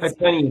positive things. Hi,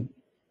 Penny.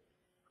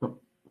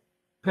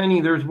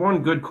 Penny, there's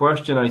one good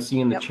question I see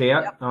in the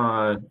chat.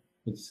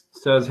 It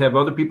says, have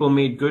other people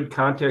made good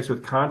contacts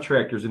with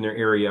contractors in their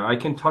area? I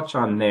can touch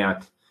on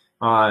that.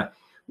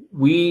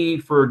 We,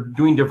 for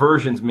doing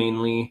diversions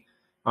mainly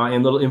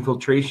and little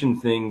infiltration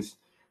things,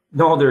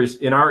 no,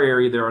 in our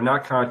area, there are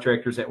not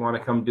contractors that want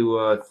to come do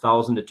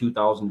 $1,000 to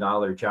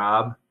 $2,000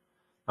 job.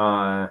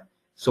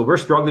 So we're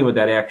struggling with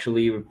that,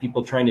 actually, with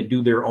people trying to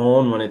do their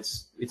own when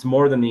it's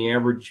more than the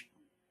average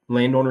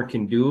landowner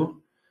can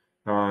do.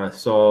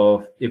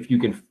 So if you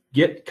can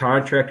get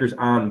contractors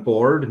on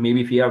board,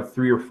 maybe if you have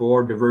 3 or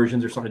 4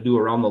 diversions or something to do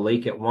around the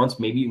lake at once,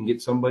 maybe you can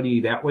get somebody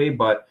that way.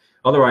 But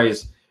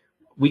otherwise,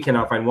 we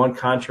cannot find one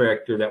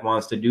contractor that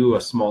wants to do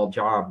a small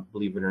job,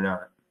 believe it or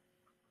not.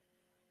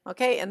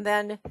 Okay, and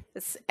then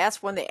let's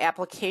ask when the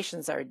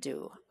applications are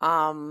due.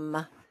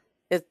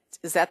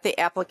 Is that the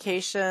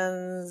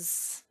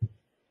applications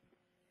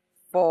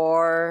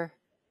for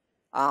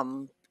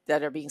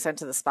that are being sent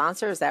to the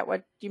sponsor? Is that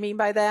what you mean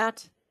by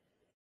that?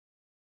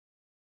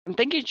 I'm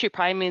thinking she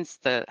probably means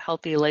the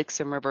Healthy Lakes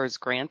and Rivers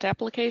grant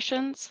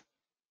applications.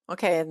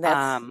 Okay, and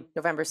that's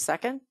November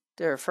 2nd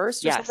or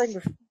 1st or Yes.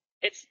 something?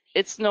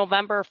 It's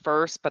November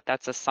 1st, but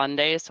that's a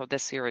Sunday. So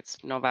this year it's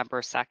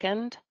November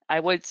 2nd. I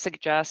would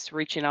suggest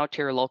reaching out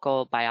to your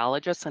local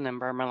biologist and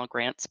environmental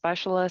grant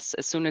specialist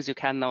as soon as you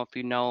can, though, if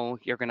you know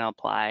you're going to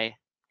apply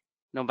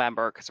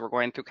November, because we're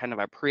going through kind of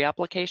a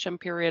pre-application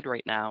period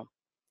right now.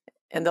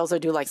 And those are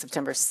due like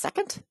September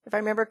 2nd, if I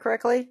remember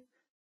correctly?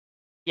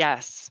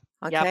 Yes.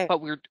 Okay. Yeah,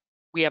 but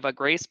we have a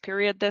grace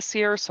period this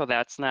year, so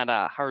that's not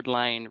a hard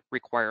line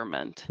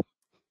requirement.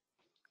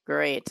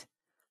 Great.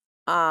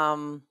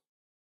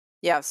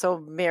 Yeah, so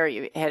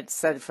Mary had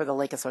said for the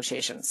Lake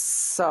Association.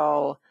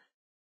 So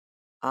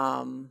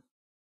did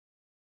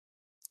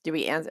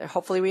we answer?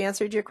 Hopefully we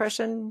answered your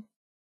question,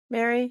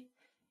 Mary.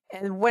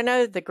 And when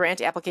are the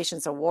grant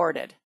applications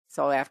awarded?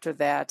 So after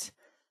that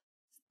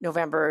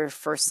November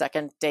 1st,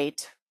 2nd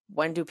date,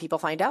 when do people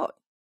find out?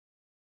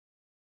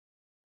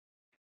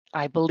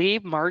 I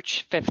believe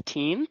March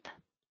 15th.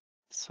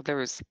 So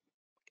there's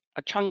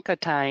a chunk of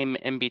time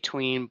in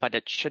between, but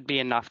it should be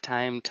enough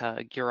time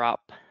to gear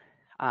up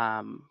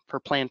for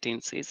planting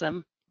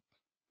season.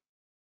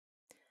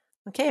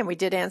 Okay, and we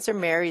did answer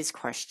Mary's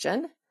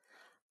question.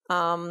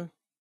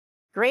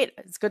 Great,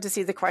 it's good to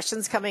see the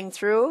questions coming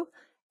through.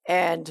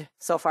 And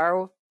so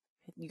far,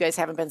 you guys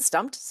haven't been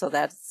stumped, so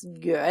that's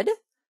good.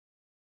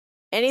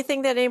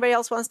 Anything that anybody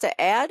else wants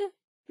to add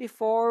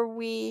before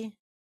we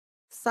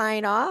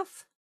sign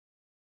off?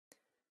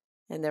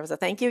 And there was a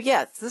thank you.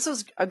 Yes, this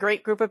was a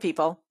great group of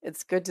people.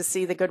 It's good to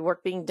see the good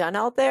work being done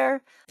out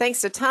there.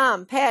 Thanks to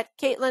Tom, Pat,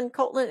 Caitlin,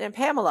 Colton, and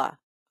Pamela.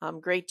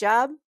 Great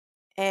job.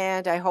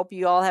 And I hope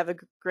you all have a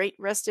great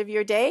rest of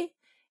your day.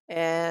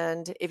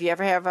 And if you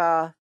ever have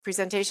a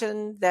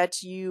presentation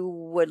that you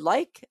would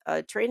like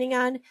training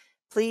on,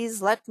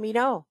 please let me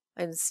know.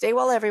 And stay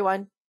well,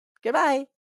 everyone. Goodbye.